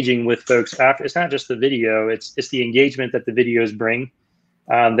engaging with folks after. It's not just the video; it's the engagement that the videos bring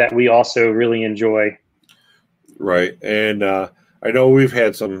that we also really enjoy. Right, and I know we've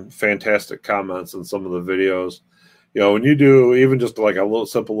had some fantastic comments in some of the videos. When you do even just like a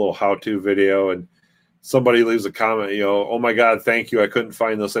simple how-to video, and somebody leaves a comment, oh my God, thank you, I couldn't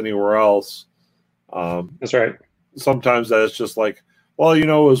find this anywhere else. That's right. Sometimes that's just like, well,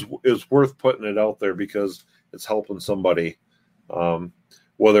 it's worth putting it out there because it's helping somebody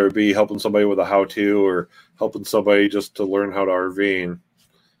whether it be helping somebody with a how-to or helping somebody just to learn how to RV.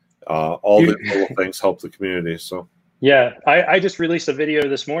 All the little things help the community. So yeah, I just released a video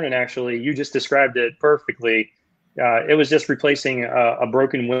this morning. Actually, you just described it perfectly. It was just replacing a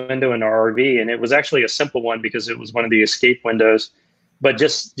broken window in our RV, and it was actually a simple one because it was one of the escape windows. But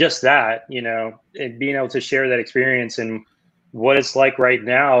just that, you know, and being able to share that experience and what it's like right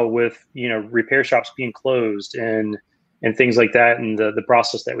now with, you know, repair shops being closed and things like that, and the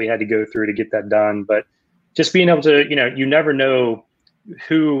process that we had to go through to get that done. But just being able to, you know, you never know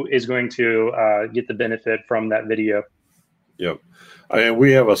who is going to get the benefit from that video. Yep. I mean,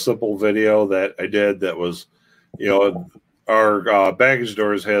 we have a simple video that I did that was, you know, our baggage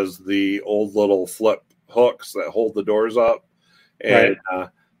doors has the old little flip hooks that hold the doors up. And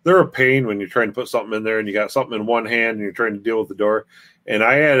they're a pain when you're trying to put something in there and you got something in one hand and you're trying to deal with the door. And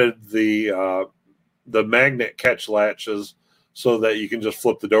I added the magnet catch latches so that you can just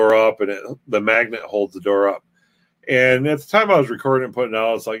flip the door up and the magnet holds the door up. And at the time I was recording and putting it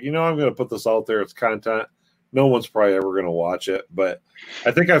out, it's like, you know, I'm going to put this out there. It's content. No one's probably ever going to watch it. But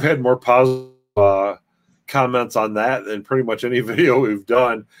I think I've had more positive comments on that than pretty much any video we've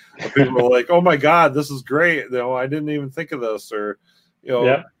done. People are like, oh my God, this is great. You know, I didn't even think of this, or, you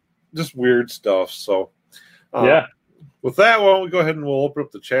know, just weird stuff. So with that, why don't we go ahead and we'll open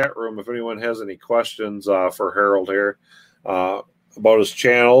up the chat room if anyone has any questions for Harold here about his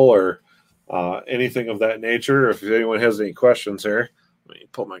channel or anything of that nature. If anyone has any questions here, let me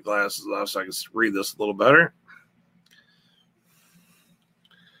pull my glasses off so I can read this a little better.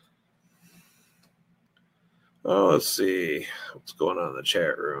 Oh, let's see what's going on in the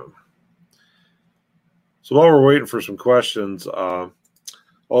chat room. So while we're waiting for some questions,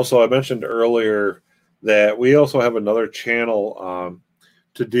 also I mentioned earlier that we also have another channel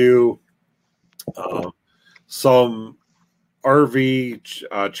to do some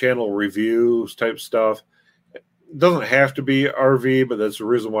RV channel reviews type stuff. It doesn't have to be RV, but that's the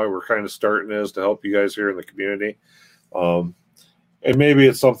reason why we're kind of starting is to help you guys here in the community. And maybe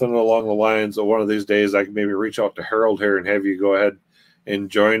it's something along the lines of one of these days I can maybe reach out to Harold here and have you go ahead and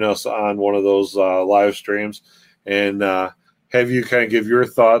join us on one of those live streams and have you kind of give your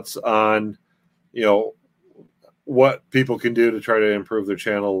thoughts on, you know, what people can do to try to improve their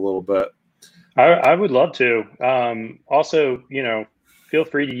channel a little bit. I would love to. Also, you know, feel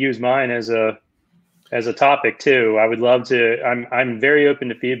free to use mine as a topic too. I would love to. I'm very open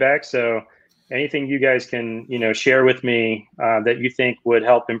to feedback. So anything you guys can, you know, share with me that you think would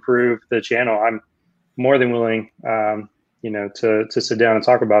help improve the channel, I'm more than willing, you know, to sit down and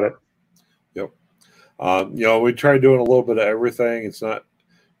talk about it. Yep. You know, we try doing a little bit of everything. It's not,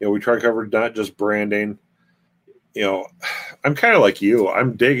 you know, we try to cover not just branding. You know, I'm kind of like you.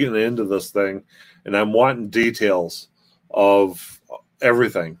 I'm digging into this thing, and I'm wanting details of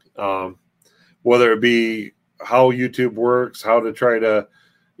everything, whether it be how YouTube works, how to try to,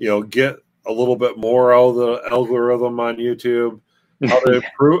 you know, get a little bit more out of the algorithm on YouTube, how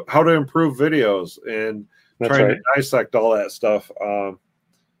to improve videos, and trying to dissect all that stuff.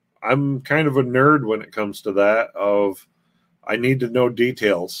 I'm kind of a nerd when it comes to that. I need to know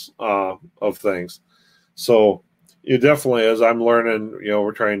details of things. So it definitely, as I'm learning, you know,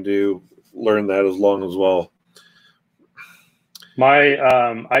 we're trying to learn that as well.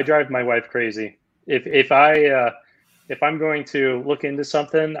 I drive my wife crazy. If I'm going to look into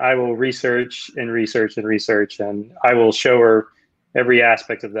something, I will research, and I will show her every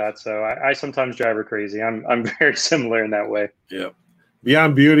aspect of that. So I sometimes drive her crazy. I'm very similar in that way. Yeah.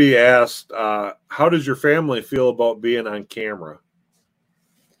 Beyond Beauty asked, how does your family feel about being on camera?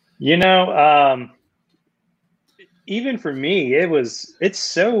 You know, even for me, it's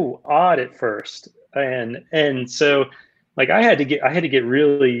so odd at first. And so like I had to get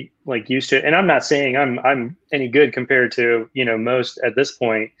really like used to it. And I'm not saying I'm any good compared to, you know, most at this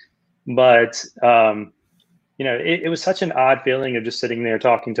point, but you know, it was such an odd feeling of just sitting there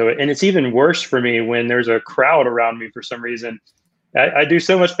talking to it. And it's even worse for me when there's a crowd around me for some reason. I do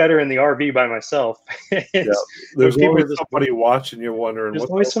so much better in the RV by myself. There's always somebody watching you, wondering. There's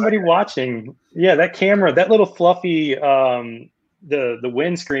always somebody watching. Yeah, that camera, that little fluffy, the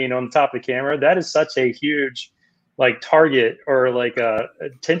windscreen on the top of the camera, that is such a huge, like, target or like a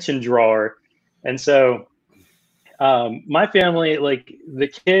attention drawer. And so, my family, like the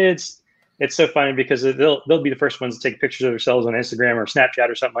kids, it's so funny because they'll be the first ones to take pictures of themselves on Instagram or Snapchat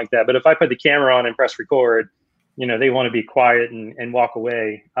or something like that. But if I put the camera on and press record, you know, they want to be quiet and walk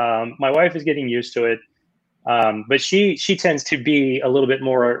away. My wife is getting used to it. But she tends to be a little bit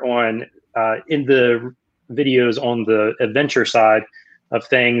more on in the videos on the adventure side of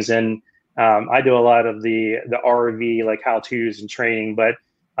things. And I do a lot of the RV like how tos and training, but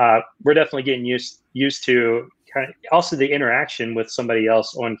we're definitely getting used to kind of also the interaction with somebody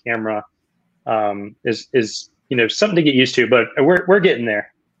else on camera is something to get used to, but we're getting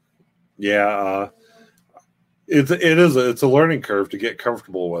there. Yeah, it's a learning curve to get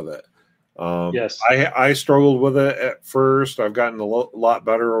comfortable with it. Yes, I struggled with it at first. I've gotten a lot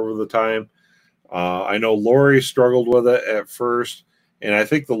better over the time. I know Lori struggled with it at first, and I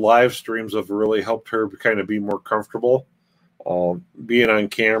think the live streams have really helped her kind of be more comfortable being on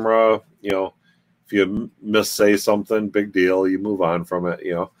camera. If you say something, big deal, you move on from it.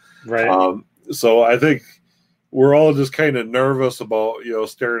 right. So I think we're all just kind of nervous about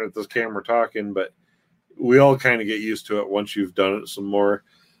staring at this camera talking, but we all kind of get used to it once you've done it some more.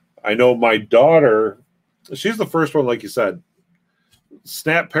 I know my daughter, she's the first one, like you said,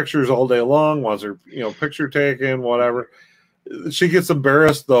 snap pictures all day long, wants her, picture taken, whatever. She gets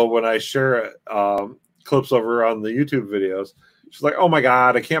embarrassed though when I share it, clips of her on the YouTube videos. She's like, "Oh my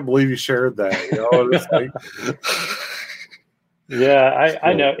God, I can't believe you shared that." It's like, Yeah,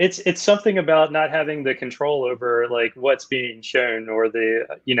 I know. It's something about not having the control over like what's being shown or the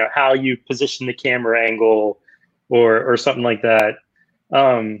how you position the camera angle or something like that.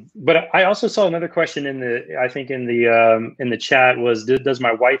 But I also saw another question in the chat was does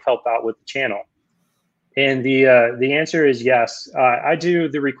my wife help out with the channel? And the answer is yes. I do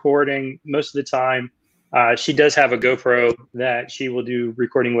the recording most of the time. She does have a GoPro that she will do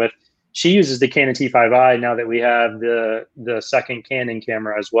recording with. She uses the Canon T5i now that we have the second Canon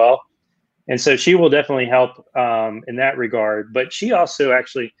camera as well. And so she will definitely help in that regard. But she also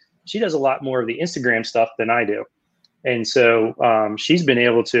she does a lot more of the Instagram stuff than I do. And so she's been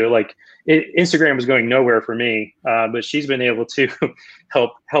able to Instagram was going nowhere for me, but she's been able to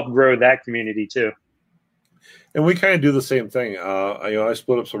help grow that community too. And we kind of do the same thing. I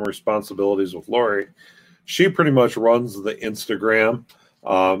split up some responsibilities with Lori. She pretty much runs the Instagram.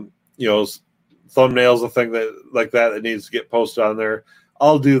 Thumbnails, a thing that needs to get posted on there.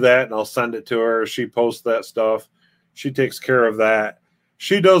 I'll do that and I'll send it to her. She posts that stuff. She takes care of that.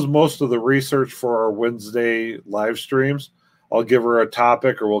 She does most of the research for our Wednesday live streams. I'll give her a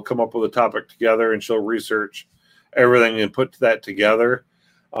topic or we'll come up with a topic together and she'll research everything and put that together.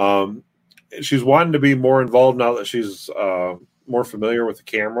 She's wanting to be more involved now that she's more familiar with the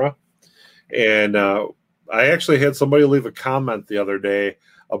camera. And I actually had somebody leave a comment the other day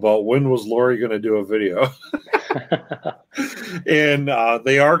about when was Lori going to do a video. And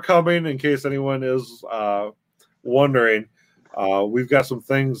they are coming, in case anyone is wondering. We've got some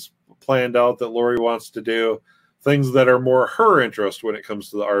things planned out that Lori wants to do, things that are more her interest when it comes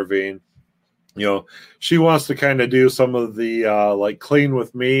to the RVing. She wants to kind of do some of the like clean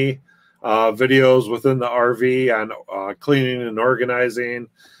with me videos within the RV on cleaning and organizing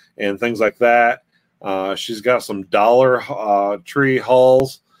and things like that. She's got some Dollar Tree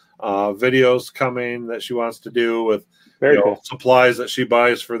hauls videos coming that she wants to do with cool supplies that she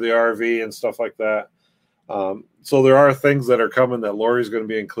buys for the RV and stuff like that. So there are things that are coming that Lori's going to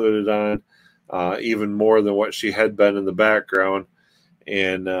be included on, even more than what she had been in the background.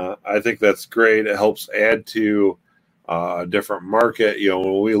 And I think that's great. It helps add to a different market.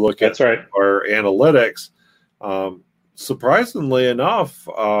 When we look at our analytics, surprisingly enough,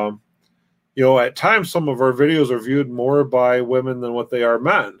 at times some of our videos are viewed more by women than what they are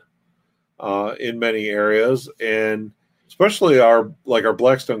men in many areas. And especially our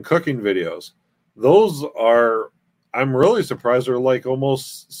Blackstone cooking videos. Those are, I'm really surprised, are like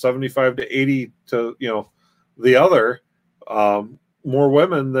almost 75 to 80 to, the other, more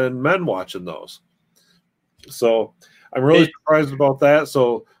women than men watching those. So I'm really surprised about that.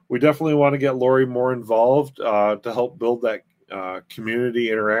 So we definitely want to get Lori more involved to help build that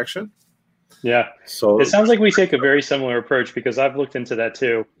community interaction. Yeah. So it sounds like we take a very similar approach because I've looked into that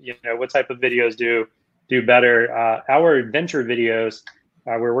too. What type of videos do better? Our adventure videos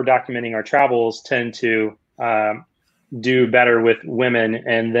where we're documenting our travels tend to do better with women,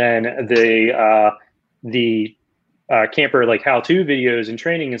 and then the camper like how-to videos and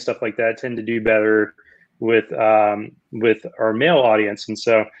training and stuff like that tend to do better with our male audience. And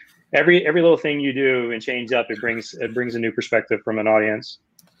so every little thing you do and change up, it brings a new perspective from an audience.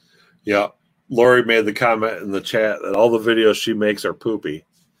 Yeah. Lori made the comment in the chat that all the videos she makes are poopy.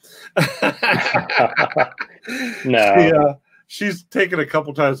 No. She's taken a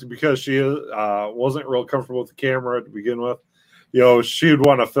couple times because she wasn't real comfortable with the camera to begin with. She'd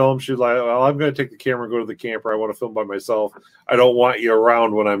want to film. She'd like, well, I'm going to take the camera and go to the camper. I want to film by myself. I don't want you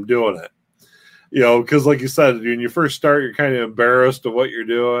around when I'm doing it. Because like you said, when you first start, you're kind of embarrassed of what you're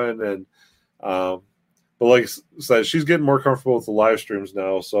doing. And but like I said, she's getting more comfortable with the live streams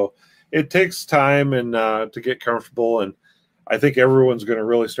now. So it takes time and to get comfortable, and I think everyone's going to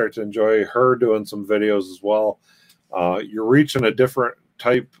really start to enjoy her doing some videos as well. You're reaching a different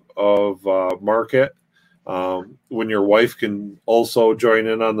type of market when your wife can also join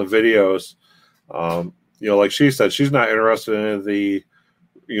in on the videos. Like she said, she's not interested in the,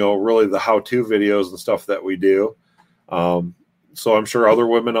 really the how-to videos and stuff that we do. So I'm sure other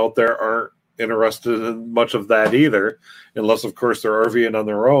women out there aren't interested in much of that either, unless, of course, they're RVing on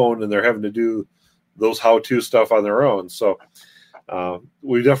their own and they're having to do those how-to stuff on their own. So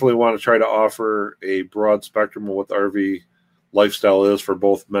we definitely want to try to offer a broad spectrum of what the RV lifestyle is for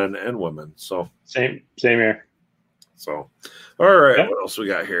both men and women. So same here. So, all right, What else we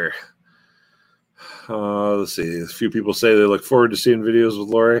got here? Let's see. A few people say they look forward to seeing videos with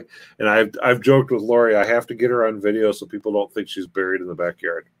Lori, and I've joked with Lori. I have to get her on video so people don't think she's buried in the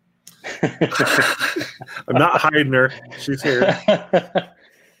backyard. I'm not hiding her. She's here.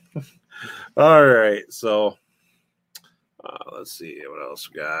 All right. So let's see what else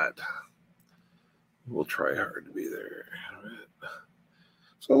we got. We'll try hard to be there.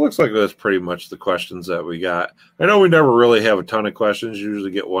 So it looks like that's pretty much the questions that we got. I know we never really have a ton of questions. You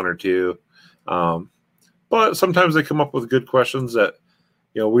usually get one or two. But sometimes they come up with good questions that,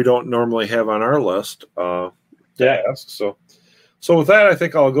 we don't normally have on our list to ask. So with that, I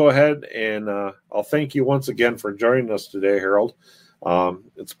think I'll go ahead and I'll thank you once again for joining us today, Harold.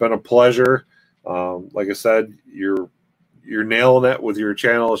 It's been a pleasure. Like I said, you're nailing it with your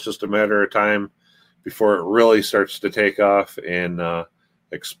channel. It's just a matter of time before it really starts to take off and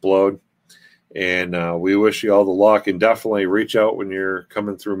explode. And we wish you all the luck, and definitely reach out when you're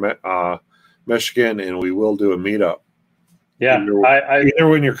coming through Michigan, and we will do a meetup. Yeah, either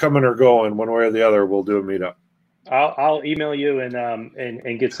when you're coming or going, one way or the other, we'll do a meetup. I'll email you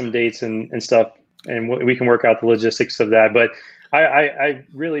and get some dates and stuff, and we can work out the logistics of that. But I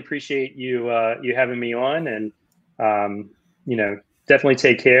really appreciate you having me on, and definitely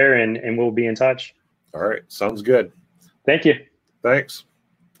take care, and we'll be in touch. All right, sounds good. Thank you. Thanks.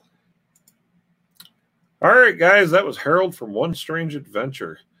 All right, guys, that was Harold from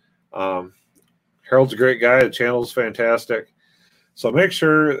 1StangeAdventure. Harold's a great guy. The channel's fantastic. So make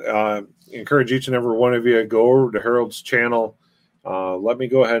sure, encourage each and every one of you to go over to Harold's channel. Let me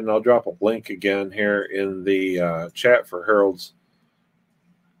go ahead and I'll drop a link again here in the chat for Harold's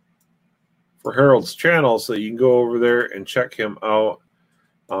channel, so you can go over there and check him out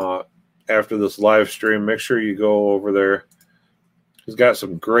after this live stream. Make sure you go over there. He's got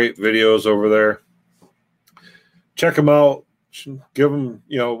some great videos over there. Check him out. Give him,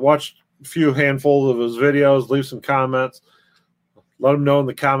 watch a few handfuls of his videos. Leave some comments. Let him know in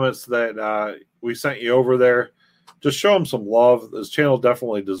the comments that we sent you over there. Just show him some love. His channel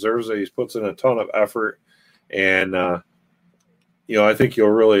definitely deserves it. He puts in a ton of effort, and I think you'll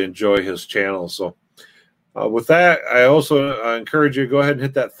really enjoy his channel. So with that, I also encourage you to go ahead and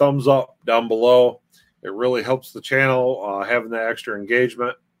hit that thumbs up down below. It really helps the channel having that extra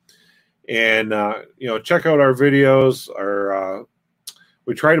engagement. And check out our videos.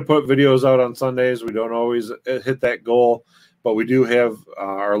 We try to put videos out on Sundays. We don't always hit that goal, but we do have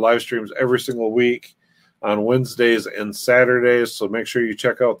our live streams every single week on Wednesdays and Saturdays. So make sure you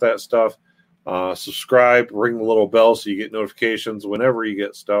check out that stuff. Subscribe, ring the little bell so you get notifications whenever you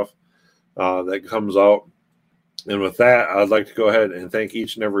get stuff that comes out. And with that, I'd like to go ahead and thank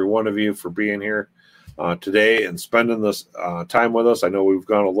each and every one of you for being here today and spending this time with us. I know we've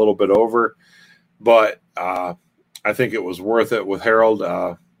gone a little bit over, but I think it was worth it with Harold.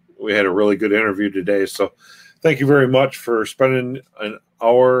 We had a really good interview today. So thank you very much for spending an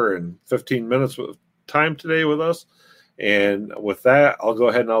hour and 15 minutes of time today with us. And with that, I'll go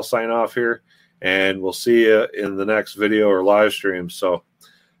ahead and I'll sign off here, and we'll see you in the next video or live stream. So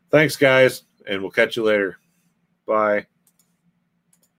thanks, guys, and we'll catch you later. Bye.